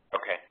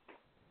 Okay.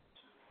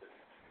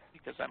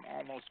 Because I'm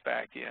almost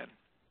back in.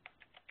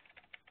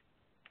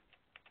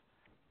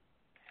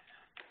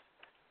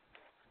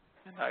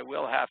 And I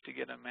will have to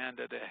get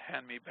Amanda to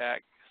hand me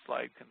back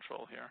slide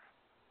control here.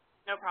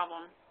 No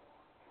problem.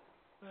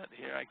 But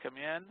here I come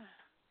in.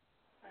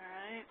 All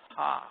right.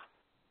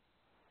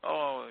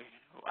 Oh,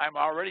 I'm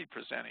already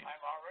presenting.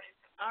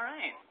 All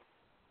right.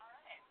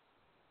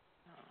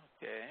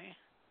 Okay.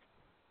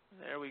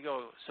 There we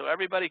go. So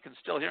everybody can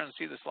still hear and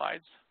see the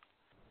slides?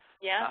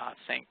 Yeah.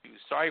 Thank you.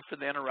 Sorry for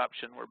the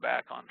interruption. We're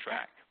back on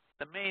track.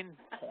 The main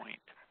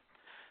point,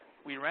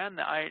 we ran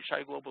the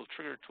IHI Global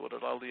Trigger Tool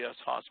at LDS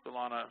Hospital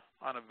on a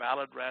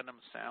valid random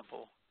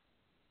sample.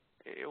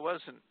 It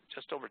wasn't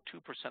just over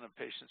 2% of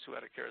patients who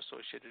had a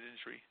care-associated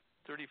injury.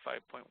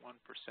 35.1%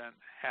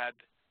 had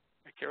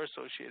a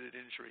care-associated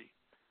injury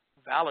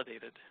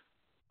validated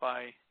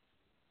by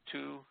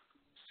 2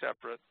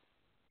 separate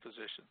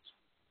physicians,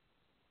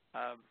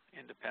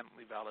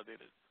 independently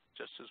validated,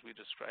 just as we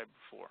described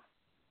before.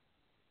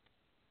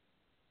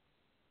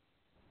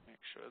 Make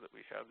sure that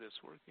we have this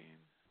working.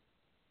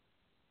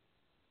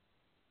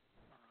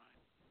 All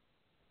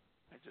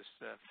right. I just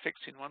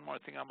fixing one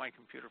more thing on my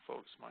computer,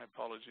 folks. My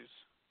apologies.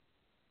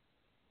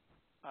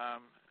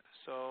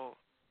 So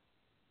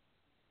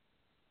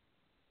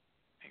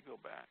let me go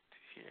back to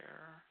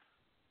here.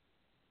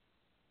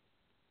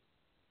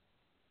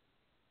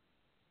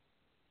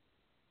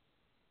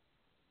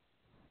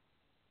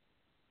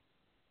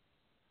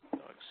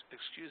 So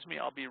excuse me,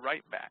 I'll be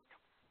right back.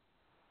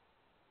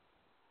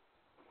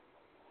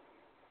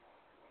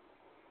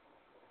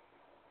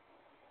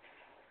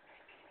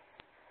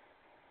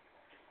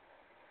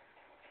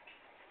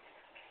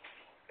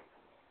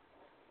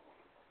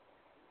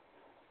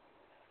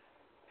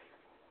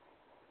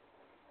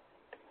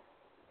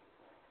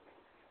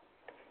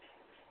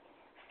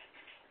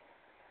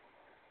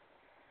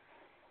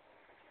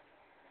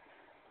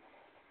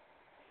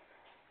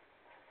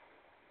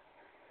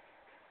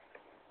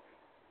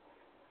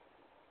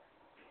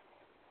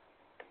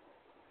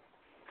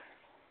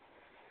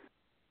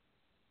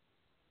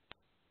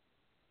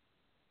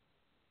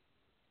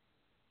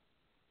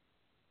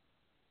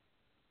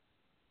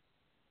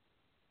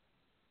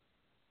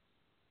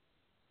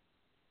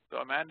 So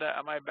Amanda,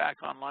 am I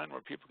back online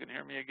where people can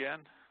hear me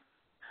again?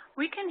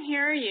 We can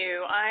hear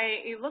you.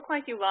 You look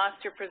like you lost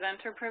your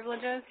presenter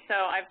privileges,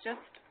 so I've just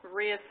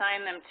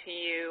reassigned them to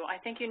you. I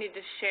think you need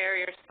to share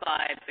your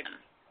slides again.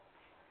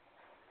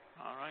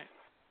 All right.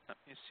 Let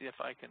me see if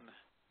I can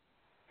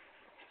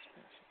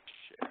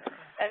share.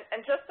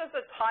 And just as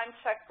a time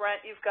check,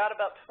 Brent, you've got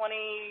about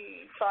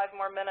 25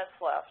 more minutes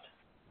left.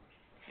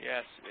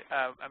 Yes.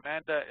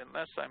 Amanda,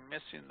 unless I'm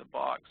missing the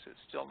box,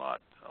 it's still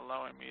not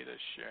allowing me to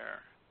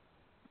share.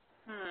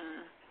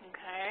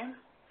 Okay.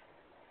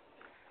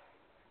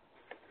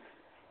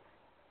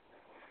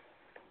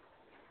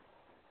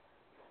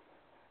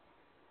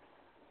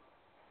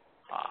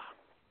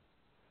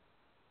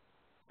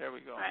 There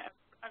we go. All right.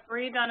 I've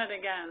redone it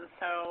again,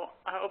 so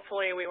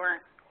hopefully we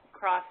weren't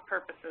cross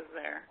purposes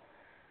there.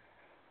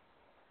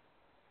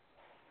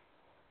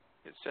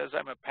 It says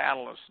I'm a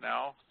panelist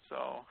now,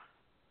 so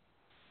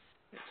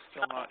it's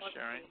still not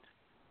sharing.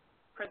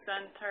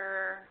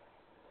 Presenter.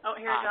 Oh,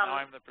 here's now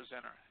I'm the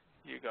presenter.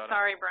 You got it.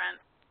 Sorry, Brent.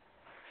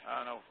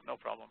 No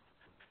problem.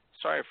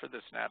 Sorry for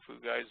the snafu,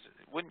 guys.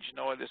 Wouldn't you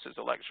know it, this is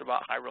a lecture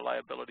about high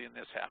reliability, and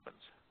this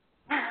happens.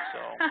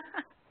 So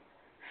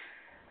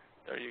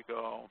there you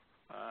go.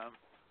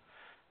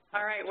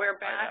 All right,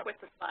 we're back with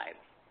the slides.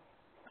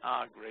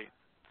 Great.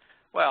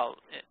 Well,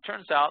 it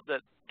turns out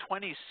that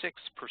 26%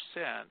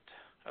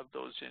 of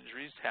those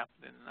injuries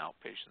happened in an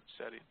outpatient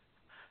setting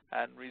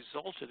and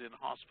resulted in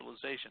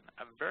hospitalization.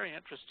 A very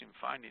interesting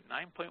finding,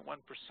 9.1%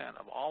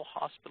 of all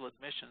hospital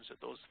admissions at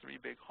those three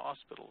big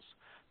hospitals,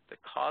 the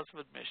cause of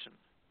admission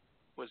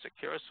was a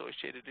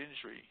care-associated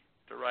injury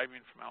deriving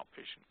from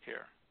outpatient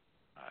care.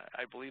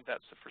 I believe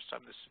that's the first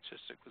time this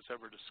statistic was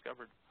ever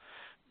discovered.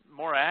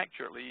 More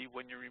accurately,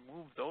 when you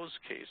remove those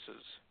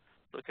cases,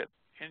 look at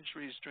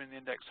injuries during the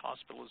index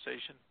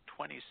hospitalization,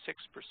 26%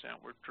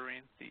 were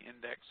during the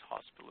index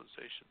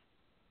hospitalization.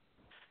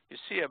 You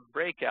see a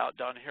breakout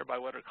down here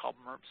by what are called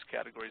MERPS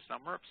categories.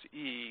 Now,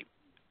 MERPS-E,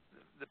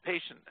 the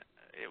patient,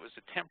 it was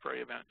a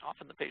temporary event.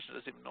 Often the patient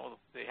doesn't even know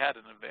they had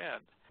an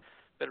event,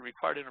 but it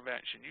required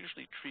intervention,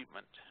 usually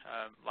treatment,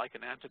 like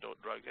an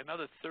antidote drug.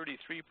 Another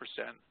 33%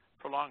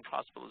 prolonged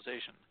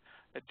hospitalization,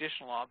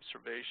 additional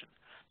observation.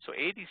 So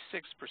 86%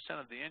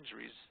 of the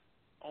injuries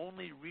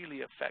only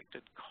really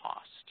affected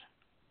cost,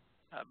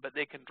 but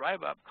they can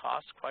drive up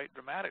costs quite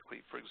dramatically.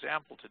 For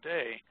example,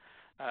 today,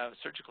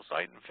 surgical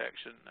site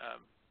infection,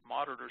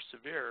 moderate or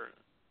severe,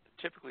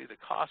 typically the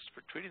cost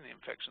for treating the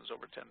infection is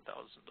over $10,000.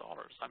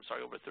 I'm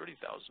sorry, over $30,000.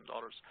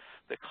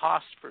 The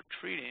cost for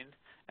treating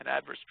an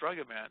adverse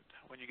drug event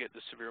when you get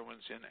the severe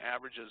ones in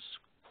averages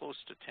close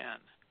to 10.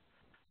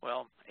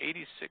 Well, 86%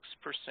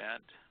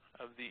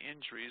 of the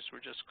injuries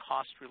were just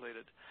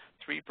cost-related.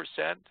 3%,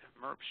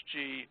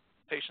 MERPS-G,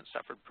 patient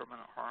suffered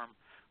permanent harm.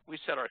 We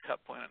set our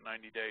cut point at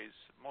 90 days.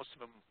 Most of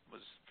them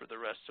was for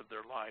the rest of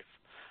their life.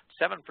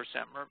 7%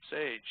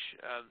 MERPS-H.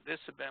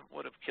 This event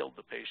would have killed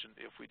the patient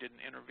if we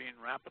didn't intervene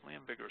rapidly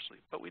and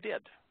vigorously, but we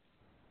did.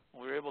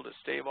 We were able to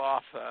stave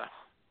off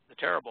the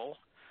terrible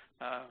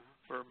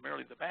for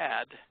merely the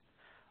bad.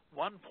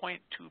 1.2%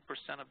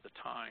 of the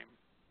time,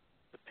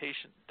 the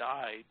patient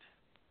died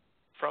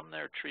from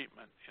their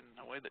treatment in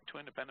a way that two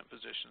independent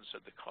physicians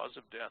said the cause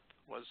of death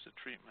was the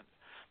treatment.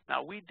 Now,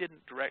 we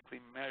didn't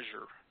directly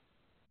measure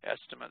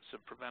estimates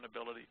of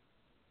preventability.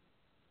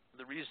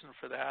 The reason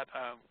for that,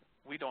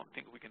 we don't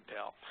think we can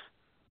tell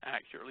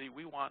accurately.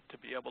 We want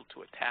to be able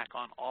to attack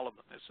on all of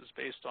them. This is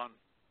based on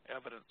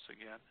evidence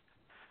again.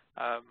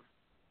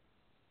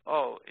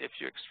 If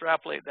you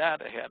extrapolate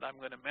that ahead,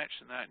 I'm going to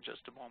mention that in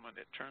just a moment.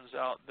 It turns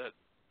out that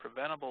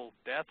preventable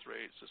death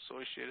rates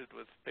associated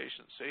with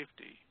patient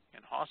safety in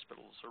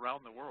hospitals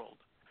around the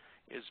world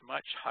is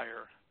much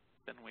higher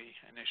than we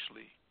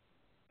initially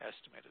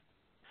estimated.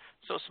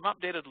 So some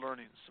updated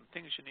learnings, some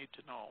things you need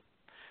to know.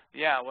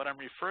 Yeah, what I'm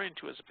referring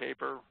to is a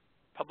paper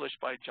published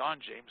by John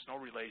James, no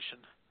relation,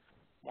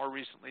 more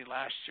recently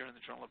last year in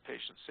the Journal of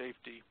Patient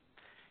Safety.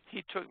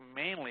 He took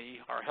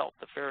mainly our Health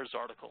Affairs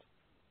article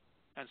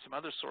and some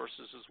other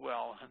sources as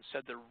well, and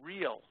said the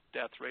real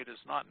death rate is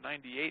not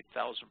 98,000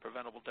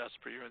 preventable deaths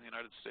per year in the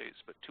United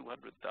States, but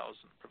 200,000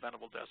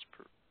 preventable deaths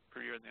per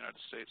year in the United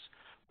States,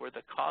 where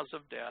the cause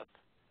of death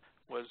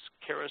was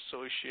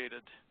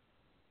care-associated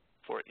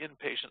for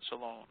inpatients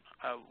alone.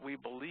 We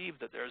believe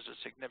that there's a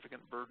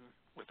significant burden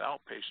with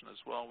outpatient as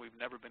well. We've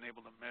never been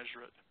able to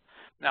measure it.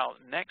 Now,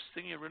 next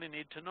thing you really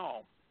need to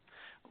know,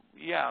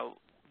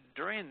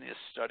 during this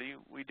study,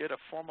 we did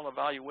a formal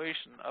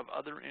evaluation of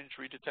other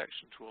injury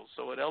detection tools.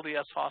 So at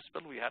LDS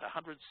Hospital, we had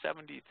 173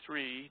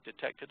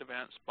 detected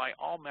events by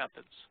all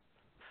methods.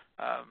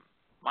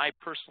 My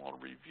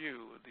personal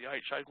review, the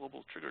IHI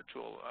Global Trigger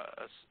Tool,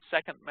 a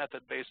second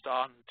method based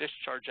on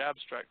discharge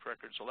abstract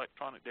records,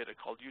 electronic data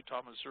called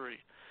Utah,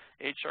 Missouri.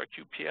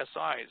 HRQ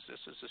PSIs,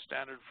 this is a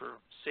standard for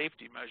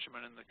safety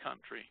measurement in the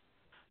country.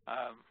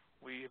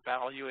 We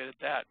evaluated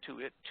that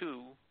too. It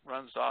too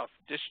runs off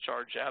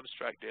discharge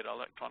abstract data,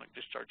 electronic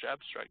discharge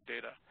abstract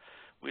data.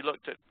 We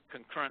looked at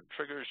concurrent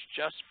triggers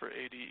just for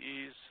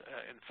ADEs,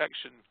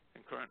 infection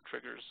concurrent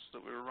triggers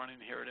that we were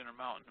running here at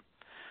Intermountain.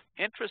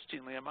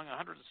 Interestingly, among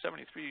 173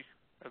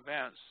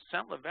 events,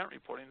 sentinel event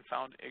reporting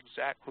found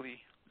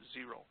exactly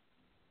 0.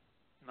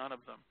 None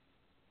of them.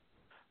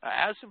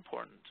 As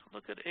important,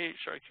 look at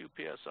AHRQ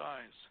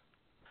PSIs.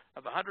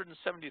 Of 173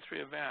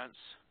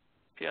 events,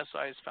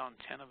 PSIs found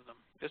 10 of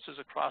them. This is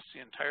across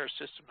the entire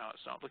system now.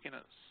 It's not looking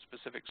at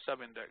specific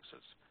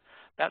sub-indexes.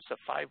 That's a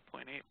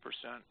 5.8%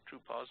 true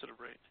positive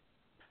rate.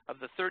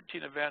 Of the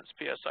 13 events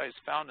PSIs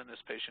found in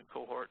this patient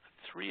cohort,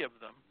 3 of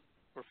them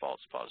were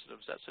false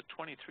positives. That's a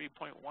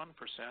 23.1%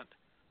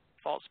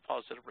 false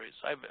positive rate.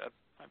 So I've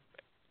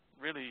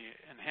really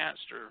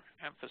enhanced or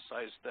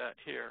emphasized that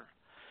here.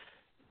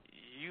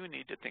 You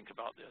need to think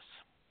about this.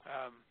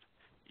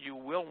 You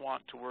will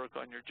want to work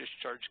on your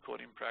discharge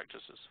coding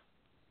practices.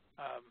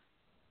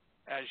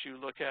 As you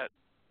look at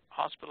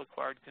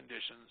hospital-acquired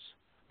conditions,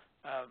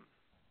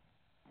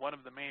 one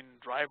of the main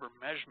driver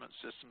measurement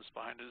systems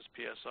behind it is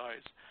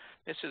PSIs.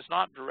 This is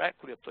not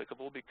directly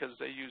applicable because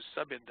they use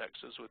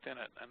sub-indexes within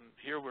it, and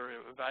here we're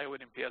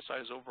evaluating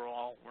PSIs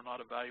overall. We're not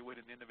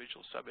evaluating the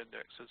individual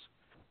sub-indexes,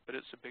 but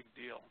it's a big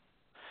deal.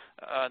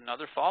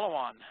 Another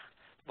follow-on,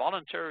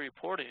 voluntary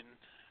reporting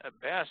at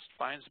best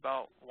finds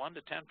about 1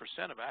 to 10%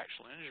 of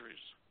actual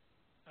injuries.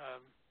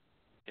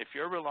 If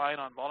you're relying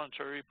on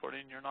voluntary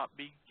reporting, you're not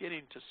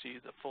beginning to see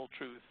the full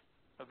truth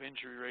of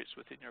injury rates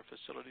within your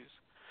facilities.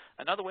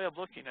 Another way of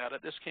looking at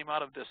it, this came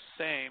out of this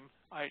same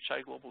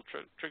IHI Global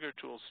Trigger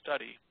Tool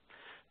study.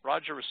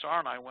 Roger Rassar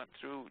and I went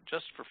through,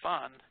 just for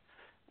fun,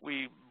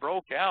 we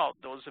broke out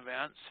those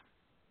events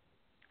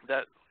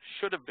that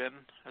should have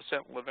been a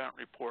sentinel event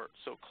report,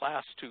 so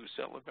Class 2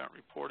 sentinel event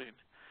reporting.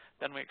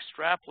 Then we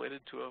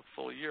extrapolated to a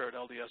full year at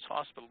LDS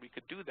Hospital. We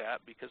could do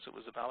that because it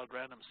was a valid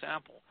random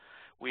sample.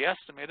 We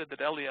estimated that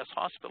LDS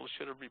Hospital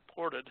should have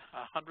reported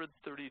 132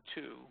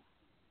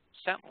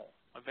 sentinel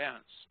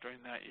events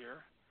during that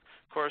year.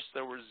 Of course,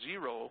 there were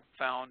 0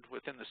 found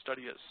within the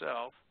study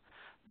itself.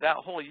 That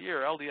whole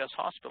year, LDS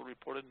Hospital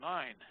reported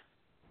 9.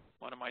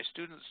 One of my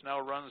students now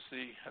runs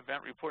the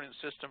event reporting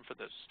system for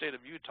the state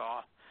of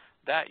Utah.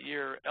 That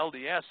year,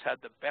 LDS had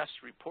the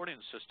best reporting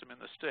system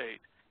in the state.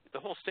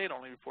 The whole state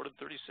only reported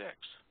 36.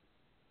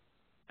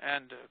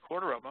 And a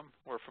quarter of them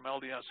were from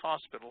LDS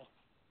Hospital.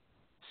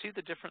 See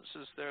the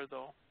differences there,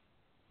 though?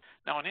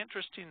 Now, an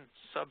interesting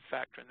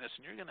sub-factor in this,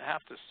 and you're going to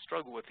have to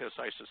struggle with this,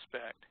 I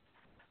suspect.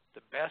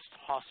 The best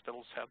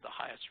hospitals have the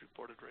highest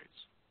reported rates.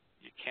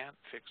 You can't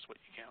fix what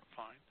you can't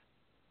find.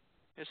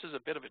 This is a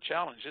bit of a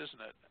challenge,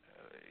 isn't it?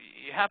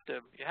 You have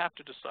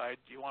to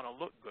decide, do you want to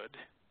look good?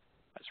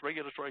 That's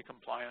regulatory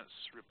compliance,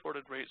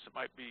 reported rates that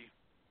might be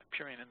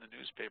appearing in the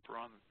newspaper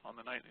on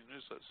the nightly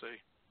news, let's say,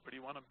 or do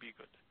you want to be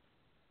good?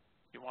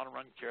 You want to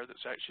run care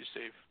that's actually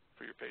safe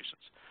for your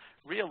patients.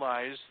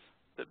 Realize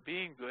that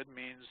being good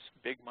means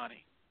big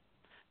money,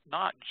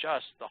 not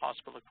just the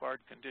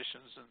hospital-acquired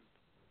conditions and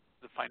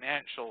the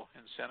financial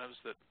incentives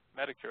that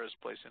Medicare is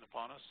placing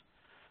upon us.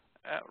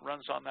 It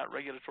runs on that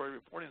regulatory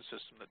reporting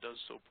system that does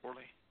so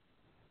poorly.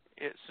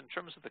 It's in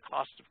terms of the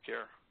cost of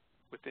care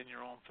within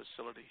your own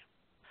facility.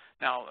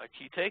 Now, a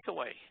key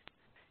takeaway,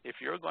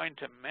 if you're going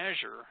to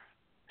measure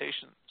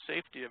patient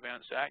safety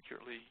events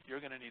accurately,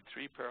 you're going to need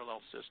 3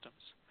 parallel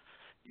systems.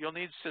 You'll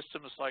need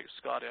systems like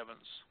Scott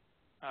Evans.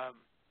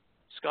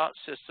 Scott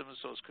systems,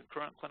 those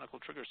concurrent clinical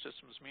trigger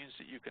systems, means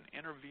that you can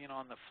intervene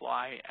on the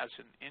fly as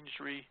an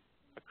injury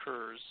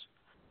occurs.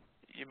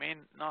 You may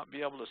not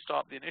be able to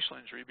stop the initial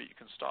injury, but you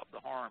can stop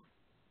the harm.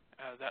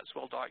 That's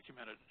well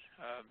documented.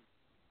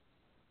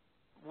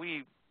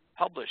 We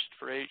published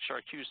for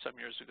HRQ some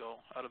years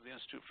ago out of the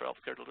Institute for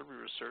Healthcare Delivery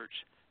Research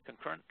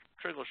concurrent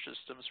trigger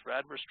systems for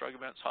adverse drug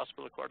events,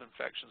 hospital-acquired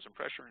infections, and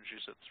pressure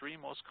injuries, the 3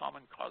 most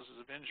common causes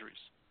of injuries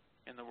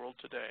in the world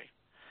today.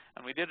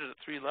 And we did it at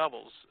 3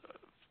 levels.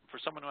 for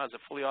someone who has a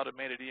fully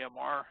automated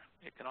EMR,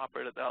 it can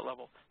operate at that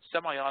level.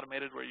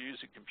 Semi-automated, where you're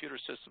using computer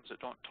systems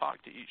that don't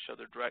talk to each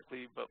other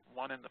directly, but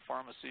one in the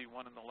pharmacy,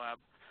 one in the lab.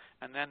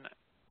 And then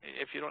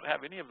if you don't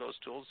have any of those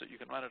tools, that you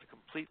can run at a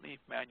completely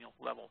manual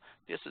level.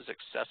 This is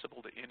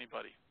accessible to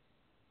anybody.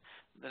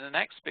 Then the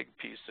next big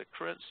piece, the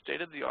current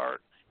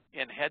state-of-the-art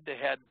in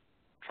head-to-head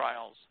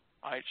trials,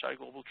 IHI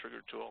Global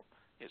Trigger Tool,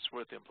 it's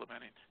worth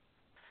implementing.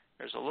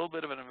 There's a little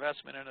bit of an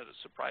investment in it.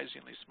 It's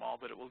surprisingly small,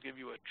 but it will give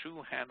you a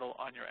true handle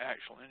on your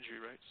actual injury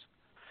rates.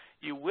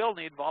 You will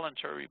need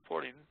voluntary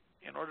reporting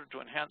in order to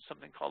enhance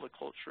something called a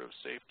culture of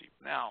safety.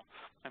 Now,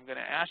 I'm going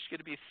to ask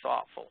you to be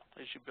thoughtful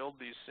as you build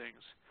these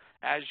things.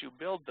 As you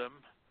build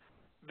them,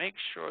 make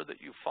sure that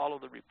you follow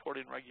the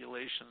reporting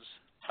regulations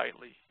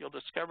tightly. You'll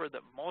discover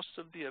that most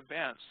of the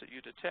events that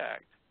you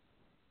detect,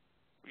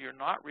 you're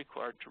not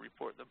required to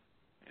report them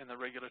in the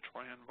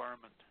regulatory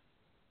environment.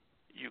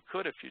 You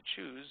could if you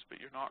choose, but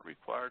you're not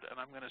required,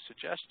 and I'm going to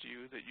suggest to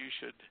you that you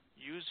should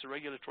use the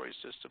regulatory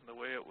system the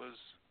way it was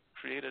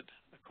created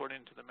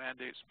according to the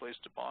mandates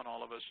placed upon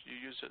all of us. You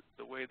use it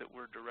the way that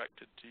we're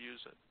directed to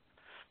use it.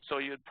 So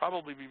you'd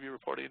probably be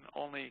reporting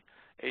only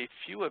a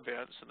few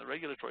events in the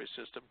regulatory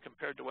system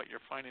compared to what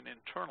you're finding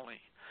internally.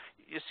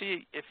 You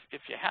see, if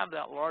you have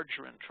that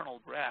larger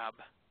internal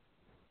grab,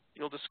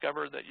 you'll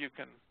discover that you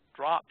can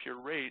drop your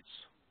rates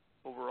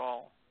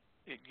overall.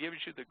 It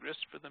gives you the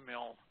grist for the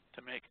mill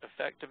to make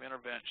effective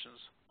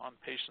interventions on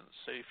patient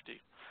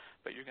safety.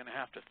 But you're going to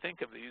have to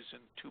think of these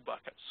in two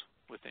buckets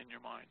within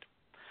your mind.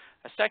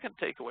 A second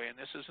takeaway, and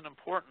this is an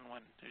important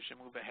one as you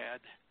move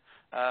ahead,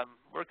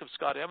 work of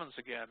Scott Evans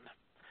again.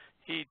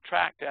 He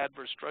tracked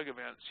adverse drug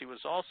events. He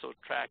was also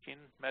tracking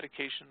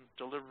medication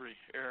delivery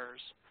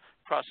errors.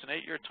 Across an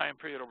 8-year time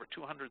period, over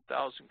 200,000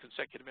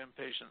 consecutive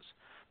inpatients,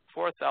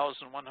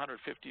 4,155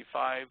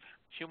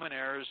 human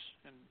errors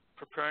in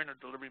preparing or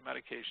delivering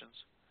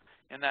medications.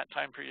 In that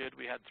time period,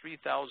 we had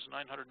 3,996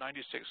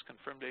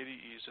 confirmed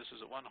ADEs. This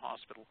is at one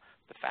hospital.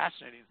 The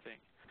fascinating thing,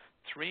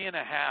 3.5%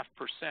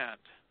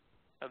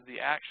 of the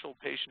actual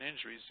patient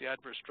injuries, the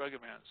adverse drug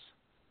events,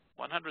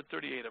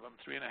 138 of them,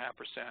 3.5%,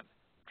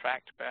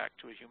 tracked back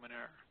to a human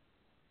error.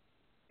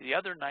 The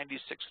other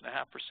 96.5%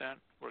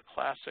 were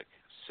classic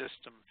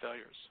system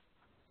failures.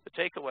 The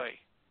takeaway,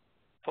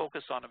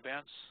 focus on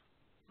events,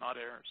 not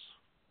errors.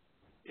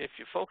 If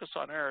you focus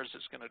on errors,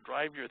 it's going to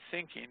drive your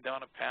thinking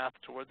down a path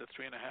toward the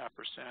 3.5%.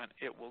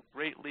 It will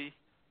greatly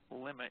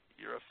limit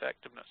your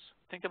effectiveness.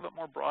 Think of it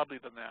more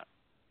broadly than that.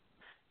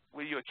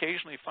 Will you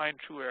occasionally find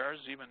true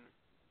errors, even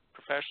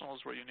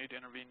professionals where you need to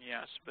intervene?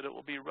 Yes, but it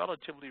will be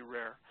relatively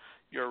rare.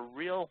 Your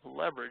real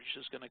leverage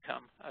is going to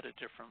come at a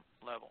different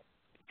level.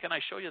 Can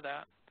I show you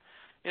that?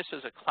 This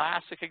is a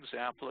classic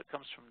example. It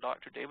comes from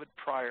Dr. David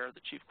Pryor,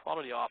 the Chief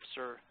Quality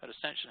Officer at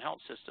Ascension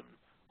Health System,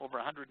 over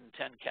 110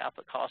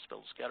 Catholic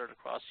hospitals scattered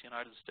across the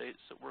United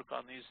States that work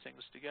on these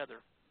things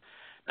together.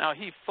 Now,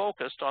 he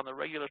focused on the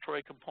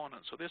regulatory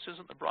component, so this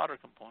isn't the broader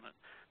component.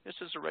 This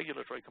is a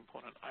regulatory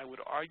component. I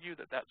would argue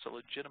that that's a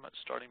legitimate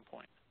starting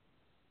point,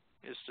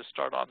 is to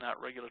start on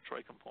that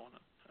regulatory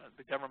component.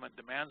 The government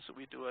demands that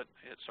we do it.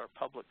 It's our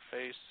public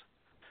face.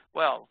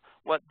 Well,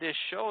 what this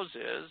shows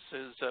is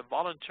a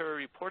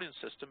voluntary reporting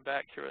system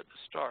back here at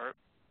the start.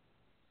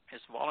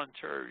 His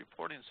voluntary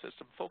reporting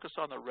system focused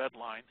on the red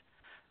line.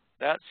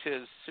 That's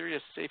his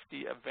serious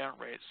safety event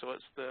rate, so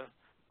it's the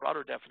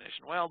broader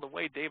definition. Well, the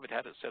way David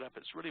had it set up,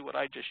 it's really what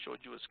I just showed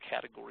you as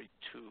Category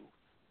 2.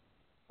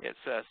 It's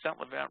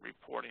sentinel event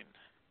reporting.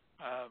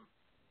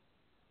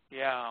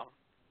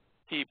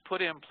 He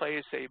put in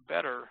place a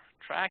better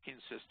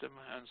tracking system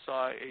and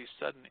saw a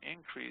sudden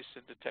increase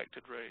in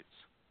detected rates.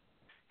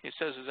 He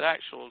says his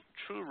actual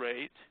true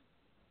rate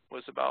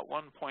was about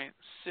 1.6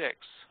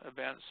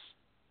 events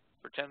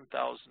per 10,000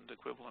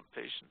 equivalent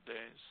patient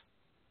days.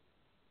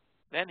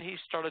 Then he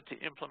started to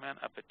implement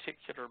a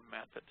particular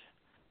method,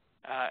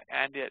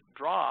 and it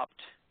dropped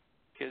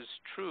his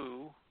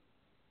true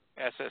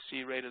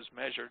SSE rate as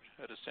measured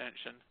at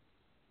Ascension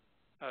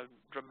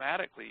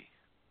dramatically.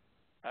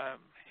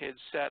 He'd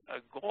set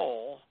a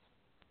goal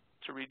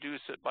to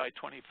reduce it by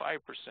 25%.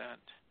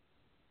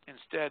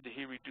 Instead,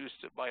 he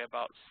reduced it by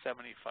about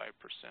 75%,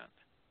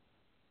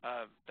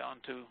 down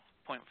to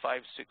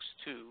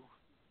 0.562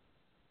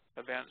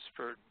 events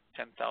per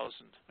 10,000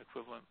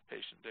 equivalent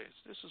patient days.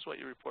 This is what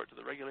you report to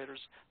the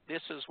regulators.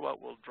 This is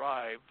what will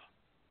drive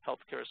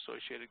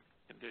healthcare-associated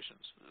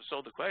conditions. So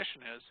the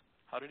question is,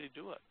 how did he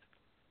do it?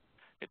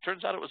 It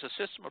turns out it was a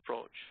system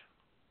approach.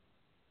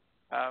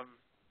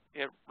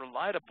 It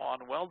relied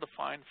upon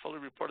well-defined,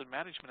 fully reported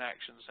management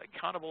actions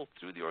accountable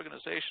through the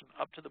organization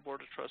up to the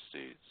Board of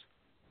Trustees.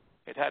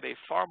 It had a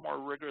far more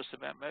rigorous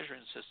event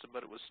measuring system,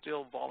 but it was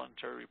still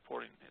voluntary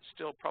reporting. It's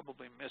still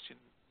probably missing,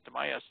 to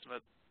my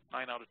estimate,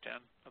 9 out of 10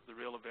 of the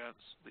real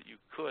events that you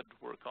could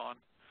work on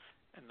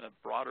in the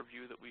broader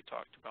view that we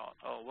talked about.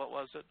 Oh, what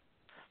was it?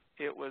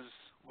 It was,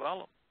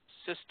 well,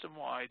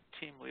 system-wide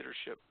team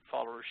leadership,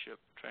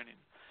 followership training.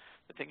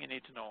 The thing you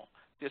need to know,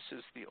 this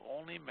is the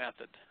only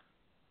method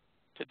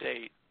to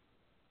date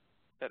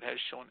that has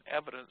shown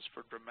evidence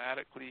for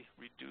dramatically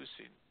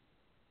reducing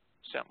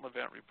sentinel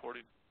event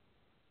reporting,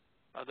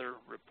 other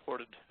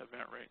reported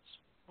event rates,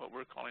 what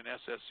we're calling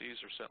SSEs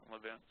or sentinel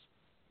events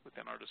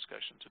within our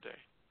discussion today.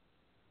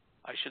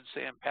 I should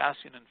say in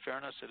passing, in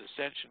fairness, that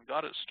Ascension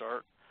got its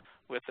start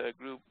with a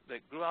group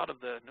that grew out of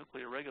the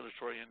nuclear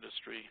regulatory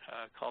industry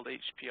called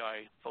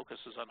HPI,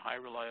 focuses on high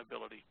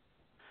reliability.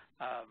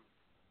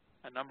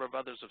 A number of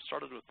others have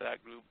started with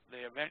that group.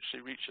 They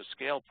eventually reach a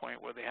scale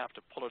point where they have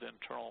to pull it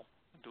internal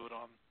and do it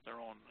on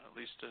their own, at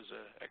least as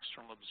an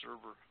external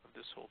observer of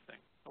this whole thing.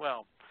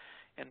 Well,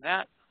 in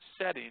that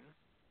setting,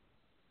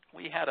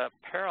 we had a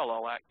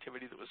parallel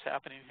activity that was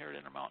happening here at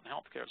Intermountain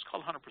Healthcare. It's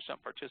called 100%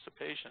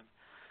 participation.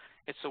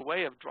 It's a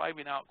way of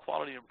driving out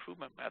quality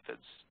improvement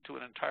methods to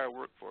an entire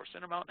workforce.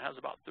 Intermountain has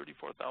about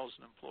 34,000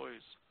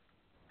 employees,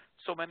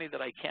 so many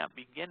that I can't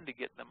begin to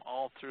get them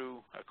all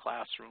through a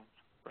classroom.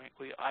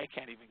 Frankly, I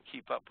can't even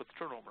keep up with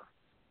turnover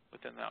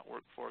within that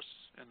workforce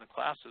in the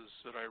classes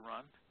that I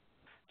run,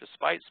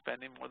 despite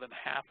spending more than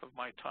half of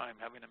my time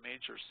having a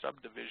major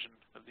subdivision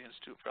of the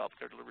Institute for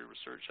Healthcare Delivery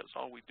Research. That's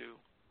all we do.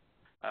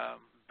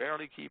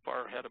 Barely keep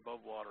our head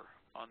above water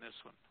on this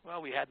one.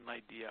 Well, we had an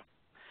idea.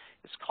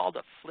 It's called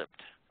a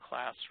flipped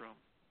classroom.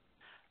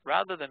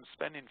 Rather than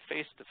spending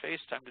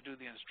face-to-face time to do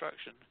the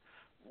instruction,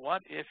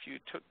 what if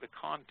you took the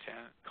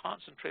content,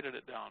 concentrated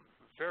it down,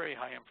 very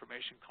high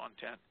information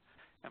content,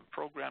 and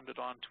programmed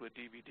it onto a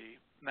DVD.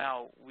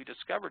 Now, we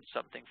discovered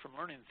something from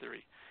learning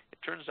theory.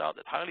 It turns out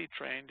that highly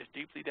trained,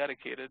 deeply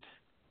dedicated,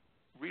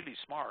 really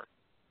smart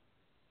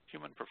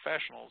human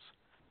professionals,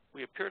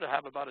 we appear to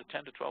have about a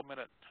 10 to 12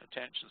 minute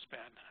attention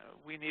span.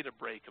 We need a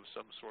break of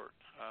some sort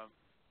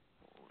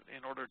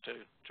in order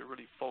to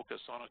really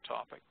focus on a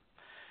topic.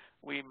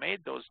 We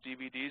made those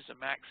DVDs a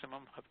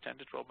maximum of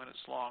 10 to 12 minutes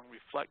long,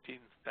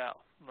 reflecting that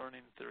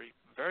learning theory.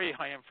 Very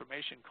high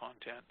information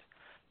content,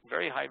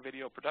 very high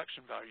video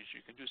production values.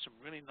 You can do some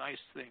really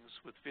nice things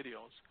with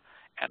videos,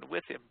 and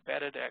with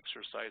embedded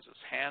exercises,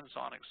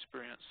 hands-on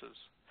experiences.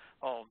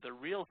 Oh, the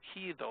real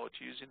key, though, to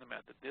using the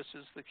method, this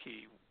is the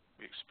key.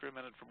 We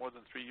experimented for more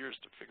than 3 years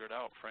to figure it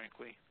out,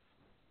 frankly.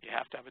 You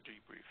have to have a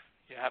debrief.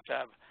 You have to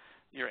have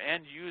your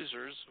end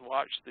users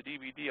watch the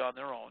DVD on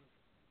their own.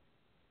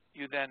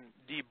 You then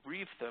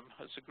debrief them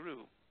as a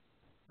group.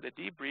 The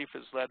debrief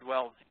is led,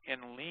 well,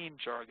 in lean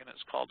jargon,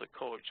 it's called a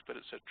coach, but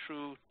it's a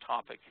true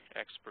topic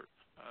expert.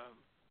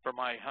 For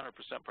my 100%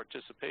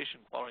 participation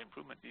quality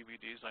improvement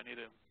DVDs, I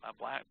need a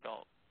black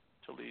belt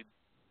to lead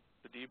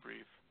the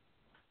debrief,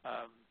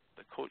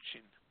 the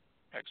coaching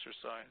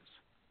exercise.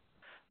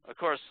 Of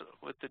course,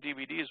 with the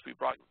DVDs, we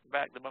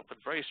back them up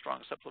with very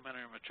strong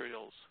supplementary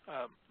materials,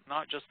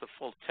 not just the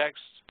full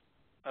text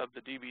of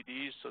the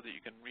DVDs so that you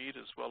can read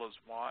as well as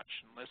watch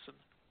and listen,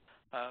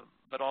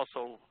 but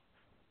also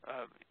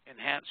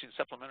enhancing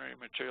supplementary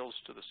materials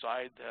to the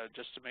side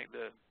just to make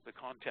the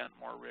content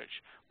more rich.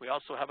 We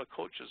also have a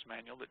coach's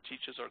manual that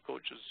teaches our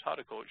coaches how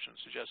to coach and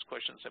suggests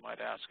questions they might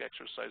ask,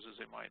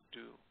 exercises they might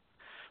do.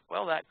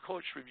 Well, that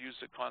coach reviews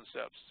the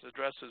concepts,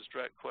 addresses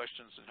direct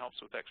questions, and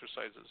helps with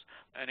exercises.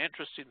 An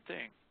interesting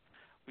thing,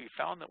 we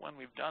found that when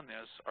we've done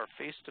this, our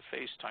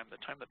face-to-face time,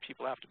 the time that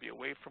people have to be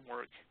away from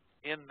work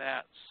in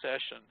that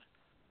session,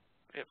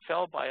 it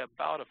fell by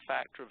about a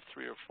factor of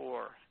 3 or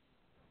 4.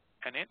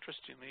 And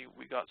interestingly,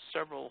 we got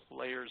several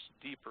layers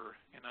deeper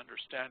in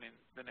understanding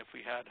than if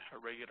we had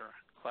a regular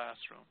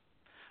classroom.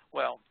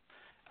 Well,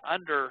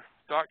 under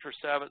Dr.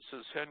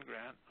 Savitz's Hen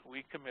grant,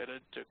 we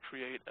committed to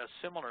create a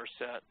similar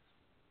set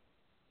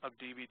of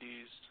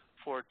DVDs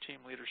for team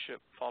leadership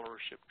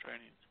followership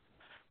training.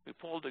 We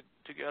pulled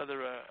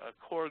together a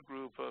core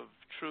group of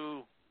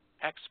true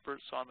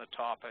experts on the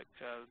topic,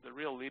 the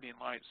real leading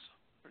lights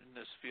in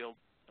this field,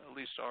 at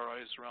least our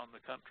eyes around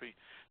the country.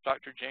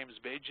 Dr. James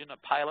Bajan,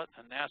 a pilot,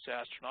 a NASA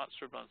astronaut,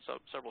 served on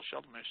several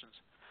shuttle missions.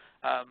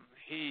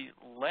 He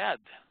led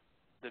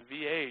the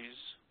VA's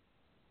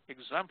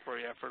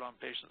exemplary effort on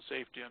patient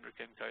safety under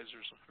Ken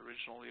Kaiser's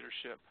original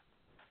leadership.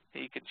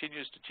 He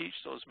continues to teach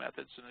those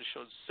methods and has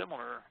showed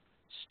similar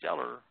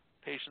stellar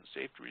patient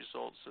safety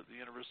results at the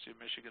University of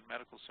Michigan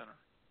Medical Center,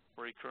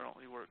 where he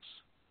currently works.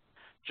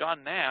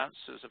 John Nance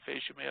is a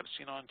face you may have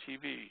seen on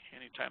TV.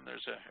 Anytime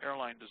there's an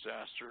airline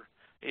disaster,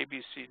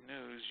 ABC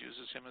News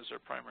uses him as their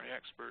primary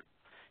expert.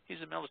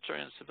 He's a military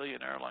and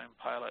civilian airline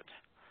pilot.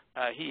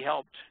 He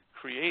helped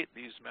create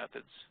these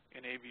methods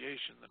in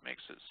aviation that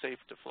makes it safe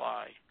to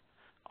fly.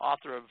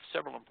 Author of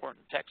several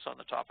important texts on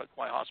the topic,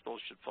 Why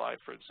Hospitals Should Fly,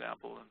 for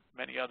example, and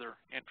many other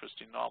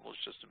interesting novels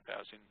just in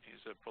passing.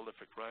 He's a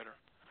prolific writer.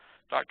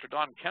 Dr.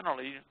 Don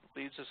Kennerly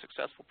leads a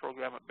successful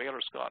program at Baylor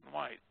Scott &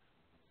 White,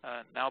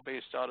 now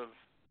based out of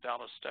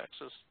Dallas,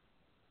 Texas.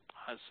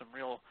 Has some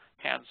real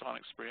hands-on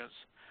experience.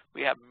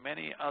 We have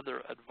many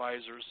other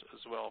advisors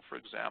as well. For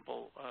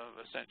example,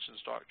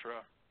 Ascension's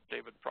Dr.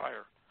 David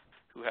Pryor,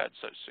 who had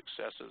such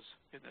successes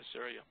in this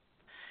area.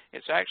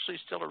 It's actually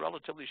still a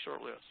relatively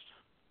short list,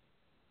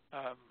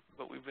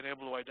 but we've been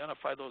able to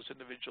identify those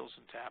individuals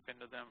and tap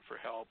into them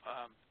for help.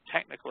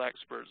 Technical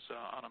experts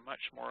on a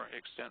much more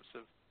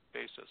extensive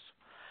basis.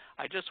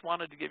 I just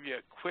wanted to give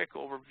you a quick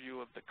overview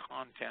of the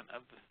content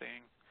of the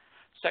thing.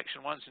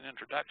 Section 1 is an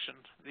introduction.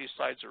 These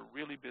slides are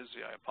really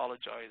busy, I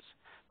apologize,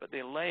 but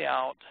they lay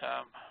out,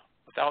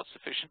 without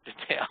sufficient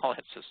detail,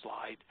 it's a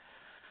slide,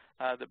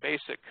 the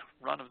basic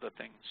run of the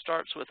thing.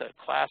 Starts with a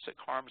classic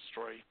harm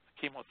story,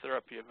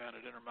 chemotherapy event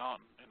at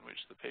Intermountain in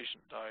which the patient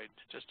died,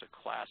 just a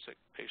classic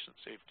patient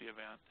safety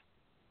event.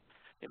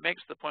 It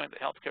makes the point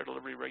that healthcare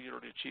delivery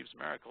regularly achieves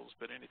miracles,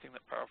 but anything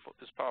that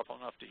is powerful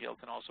enough to heal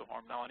can also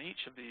harm. Now, on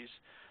each of these,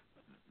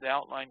 the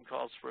outline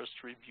calls for us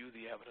to review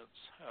the evidence.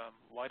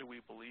 Why do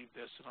we believe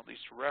this, and at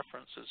least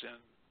references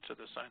into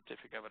the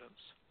scientific evidence.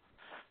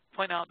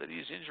 Point out that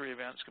these injury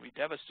events can be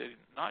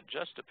devastating, not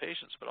just to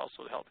patients, but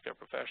also to healthcare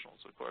professionals,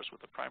 of course,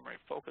 with a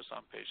primary focus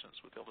on patients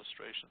with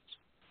illustrations.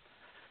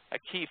 A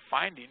key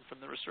finding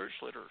from the research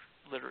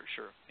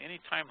literature,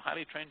 anytime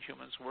highly trained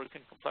humans work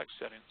in complex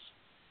settings,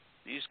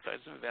 these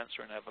kinds of events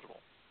are inevitable.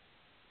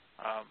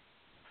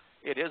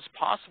 It is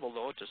possible,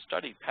 though, to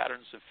study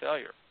patterns of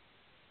failure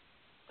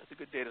with a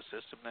good data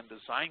system, then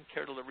design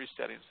care delivery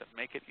settings that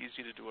make it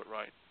easy to do it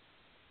right.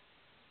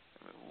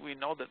 We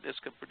know that this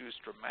can produce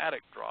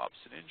dramatic drops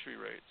in injury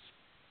rates.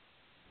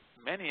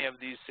 Many of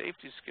these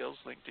safety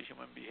skills link to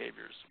human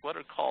behaviors, what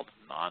are called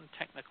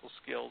non-technical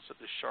skills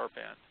at the sharp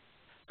end.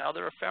 Now,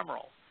 they're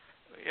ephemeral.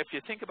 If you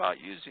think about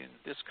using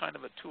this kind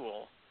of a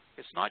tool,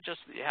 it's not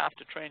just that you have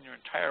to train your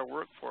entire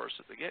workforce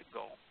at the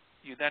get-go.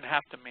 You then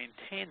have to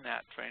maintain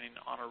that training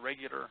on a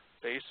regular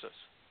basis,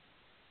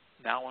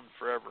 now and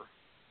forever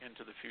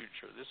into the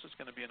future. This is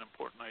going to be an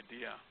important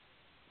idea.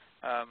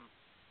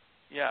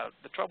 Yeah,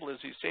 the trouble is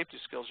these safety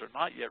skills are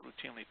not yet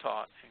routinely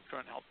taught in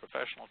current health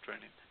professional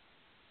training.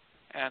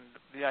 And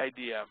the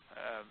idea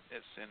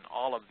is in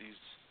all of these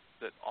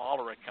that all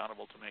are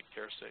accountable to make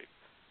care safe.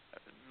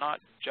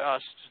 Not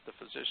just the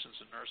physicians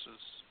and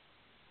nurses,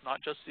 not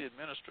just the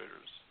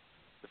administrators,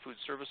 the food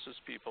services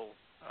people,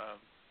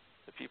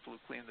 the people who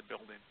clean the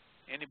building.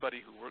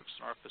 Anybody who works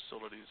in our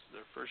facilities,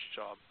 their first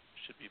job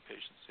should be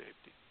patient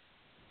safety.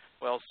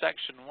 Well,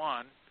 Section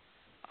 1,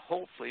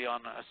 hopefully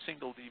on a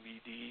single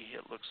DVD,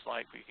 it looks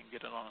like we can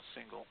get it on a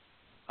single,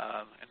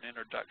 an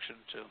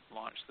introduction to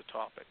launch the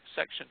topic.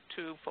 Section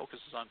 2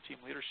 focuses on team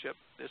leadership.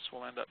 This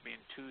will end up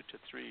being 2 to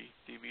 3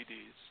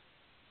 DVDs.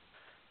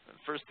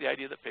 First, the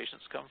idea that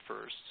patients come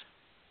first.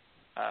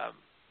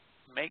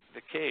 Make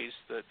the case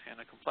that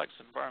in a complex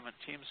environment,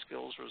 team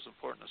skills are as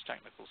important as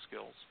technical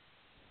skills.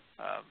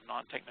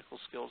 Non-technical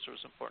skills are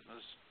as important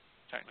as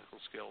technical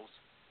skills.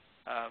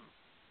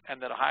 And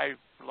that a high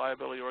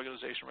reliability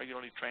organization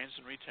regularly trains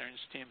and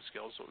retains team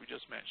skills, what we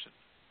just mentioned.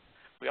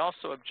 We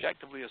also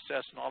objectively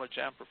assess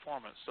knowledge and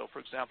performance. So, for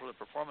example, at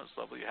the performance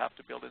level, you have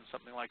to build in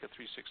something like a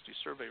 360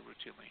 survey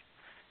routinely.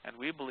 And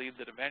we believe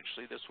that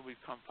eventually this will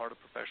become part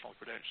of professional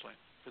credentialing.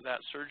 For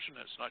that surgeon,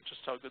 it's not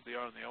just how good they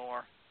are in the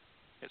OR,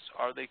 it's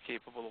are they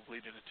capable of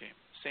leading a team.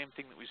 Same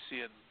thing that we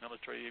see in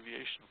military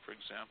aviation, for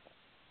example,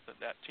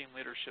 that team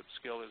leadership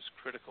skill is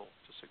critical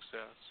to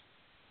success.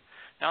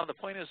 Now, the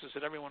point is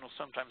that everyone will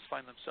sometimes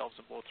find themselves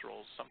in both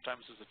roles,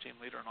 sometimes as a team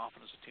leader and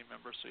often as a team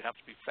member, so you have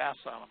to be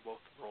facile in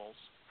both roles.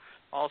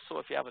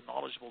 Also, if you have a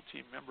knowledgeable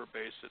team member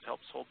base, it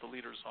helps hold the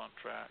leaders on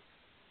track.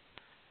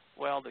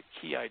 Well, the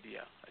key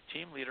idea, a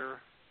team leader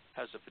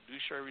has a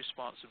fiduciary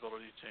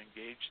responsibility to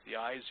engage the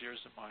eyes,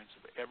 ears, and minds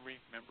of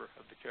every member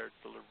of the care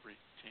delivery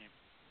team.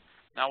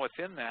 Now,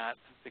 within that,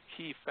 the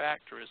key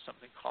factor is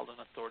something called an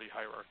authority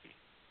hierarchy.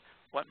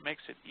 What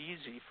makes it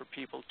easy for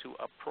people to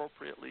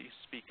appropriately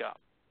speak up?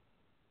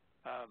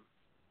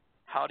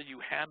 How do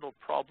you handle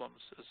problems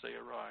as they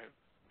arrive?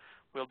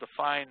 We'll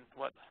define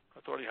what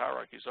authority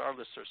hierarchies are,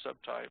 list their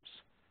subtypes,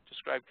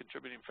 describe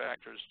contributing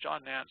factors.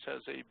 John Nance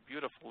has a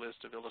beautiful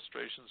list of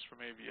illustrations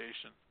from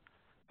aviation,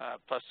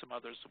 plus some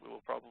others that we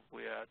will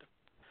probably add.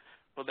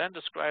 We'll then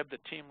describe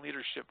the team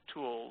leadership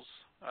tools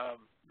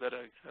that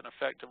an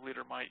effective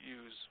leader might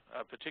use,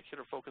 a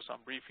particular focus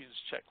on briefings,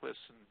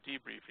 checklists, and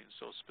debriefings,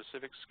 so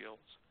specific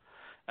skills.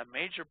 A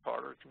major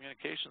part are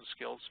communication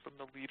skills from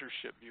the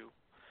leadership view.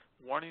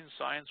 Warning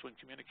signs when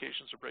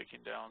communications are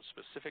breaking down,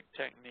 specific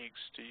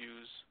techniques to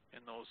use in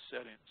those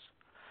settings.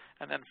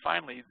 And then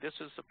finally, this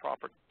is the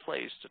proper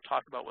place to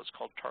talk about what's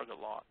called target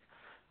lock,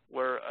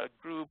 where a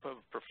group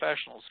of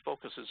professionals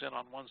focuses in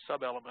on one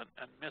sub-element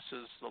and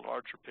misses the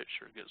larger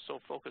picture, gets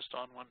so focused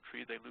on one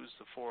tree they lose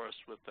the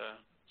forest with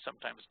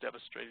sometimes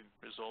devastating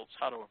results,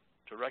 how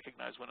to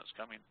recognize when it's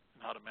coming and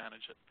how to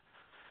manage it.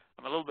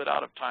 I'm a little bit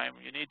out of time.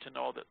 You need to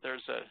know that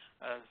there's a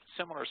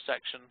similar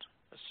section,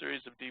 a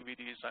series of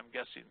DVDs, I'm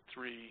guessing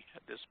 3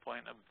 at this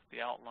point of the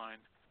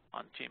outline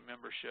on team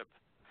membership.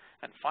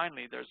 And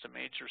finally, there's a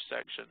major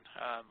section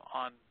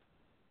on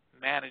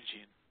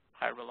managing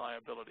high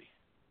reliability.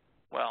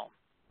 Well,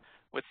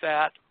 with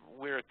that,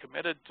 we're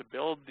committed to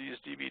build these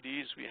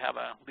DVDs. We have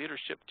a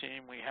leadership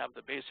team. We have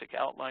the basic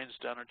outlines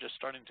done, or just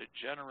starting to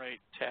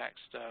generate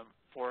text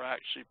for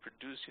actually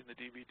producing the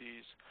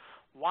DVDs.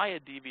 Why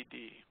a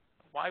DVD?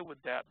 Why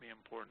would that be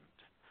important?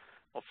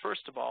 Well,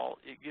 first of all,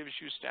 it gives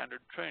you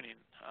standard training.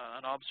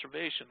 An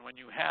observation, when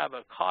you have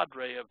a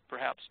cadre of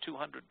perhaps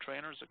 200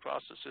 trainers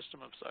across a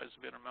system of size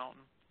of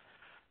Intermountain,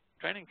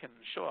 training can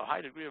show a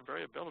high degree of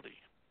variability.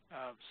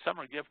 Some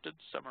are gifted,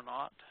 some are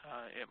not.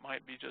 It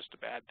might be just a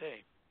bad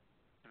day,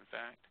 in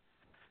fact.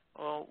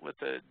 Well, with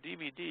a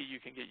DVD, you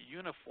can get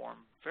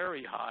uniform,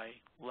 very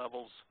high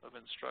levels of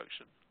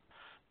instruction.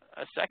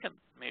 A second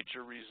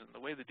major reason,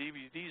 the way the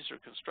DVDs are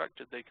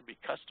constructed, they can be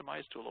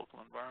customized to a local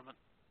environment.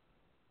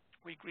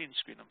 We green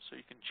screen them so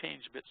you can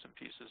change bits and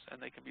pieces, and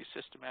they can be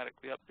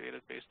systematically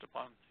updated based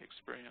upon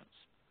experience.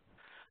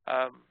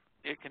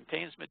 It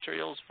contains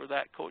materials for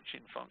that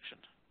coaching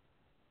function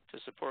to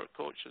support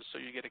coaches,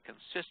 so you get a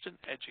consistent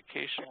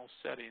educational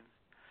setting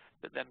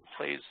that then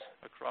plays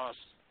across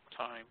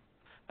time.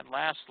 And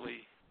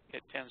lastly, it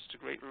tends to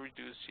greatly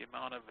reduce the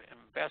amount of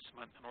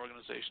investment an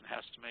organization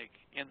has to make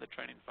in the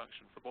training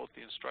function for both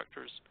the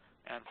instructors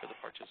and for the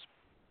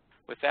participants.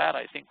 With that,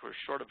 I think we're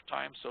short of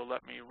time, so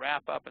let me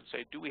wrap up and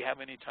say, do we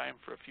have any time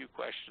for a few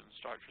questions,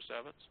 Dr.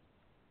 Savitz?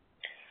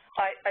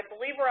 I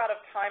believe we're out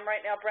of time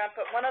right now, Brent,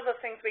 but one of the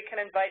things we can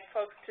invite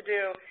folks to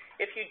do,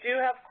 if you do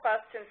have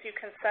questions, you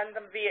can send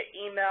them via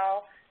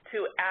email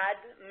to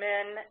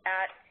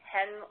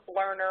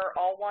admin@henlearner,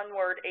 all one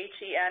word,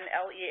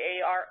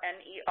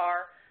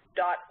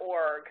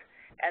 HENLEARNER.org,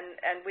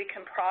 and we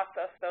can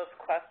process those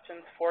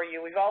questions for you.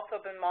 We've also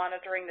been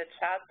monitoring the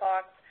chat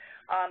box.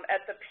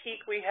 At the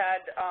peak, we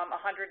had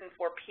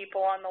 104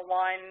 people on the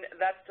line.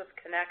 That's just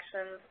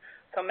connections,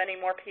 so many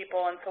more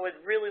people. And so we'd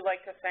really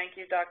like to thank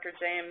you, Dr.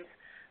 James,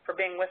 for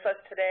being with us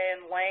today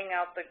and laying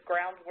out the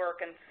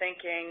groundwork and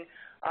thinking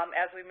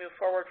as we move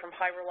forward from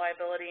high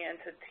reliability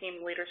into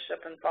team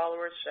leadership and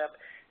followership.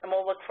 And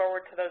we'll look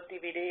forward to those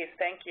DVDs.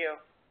 Thank you.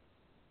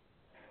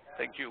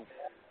 Thank you.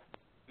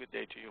 Good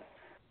day to you.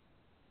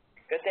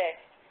 Good day.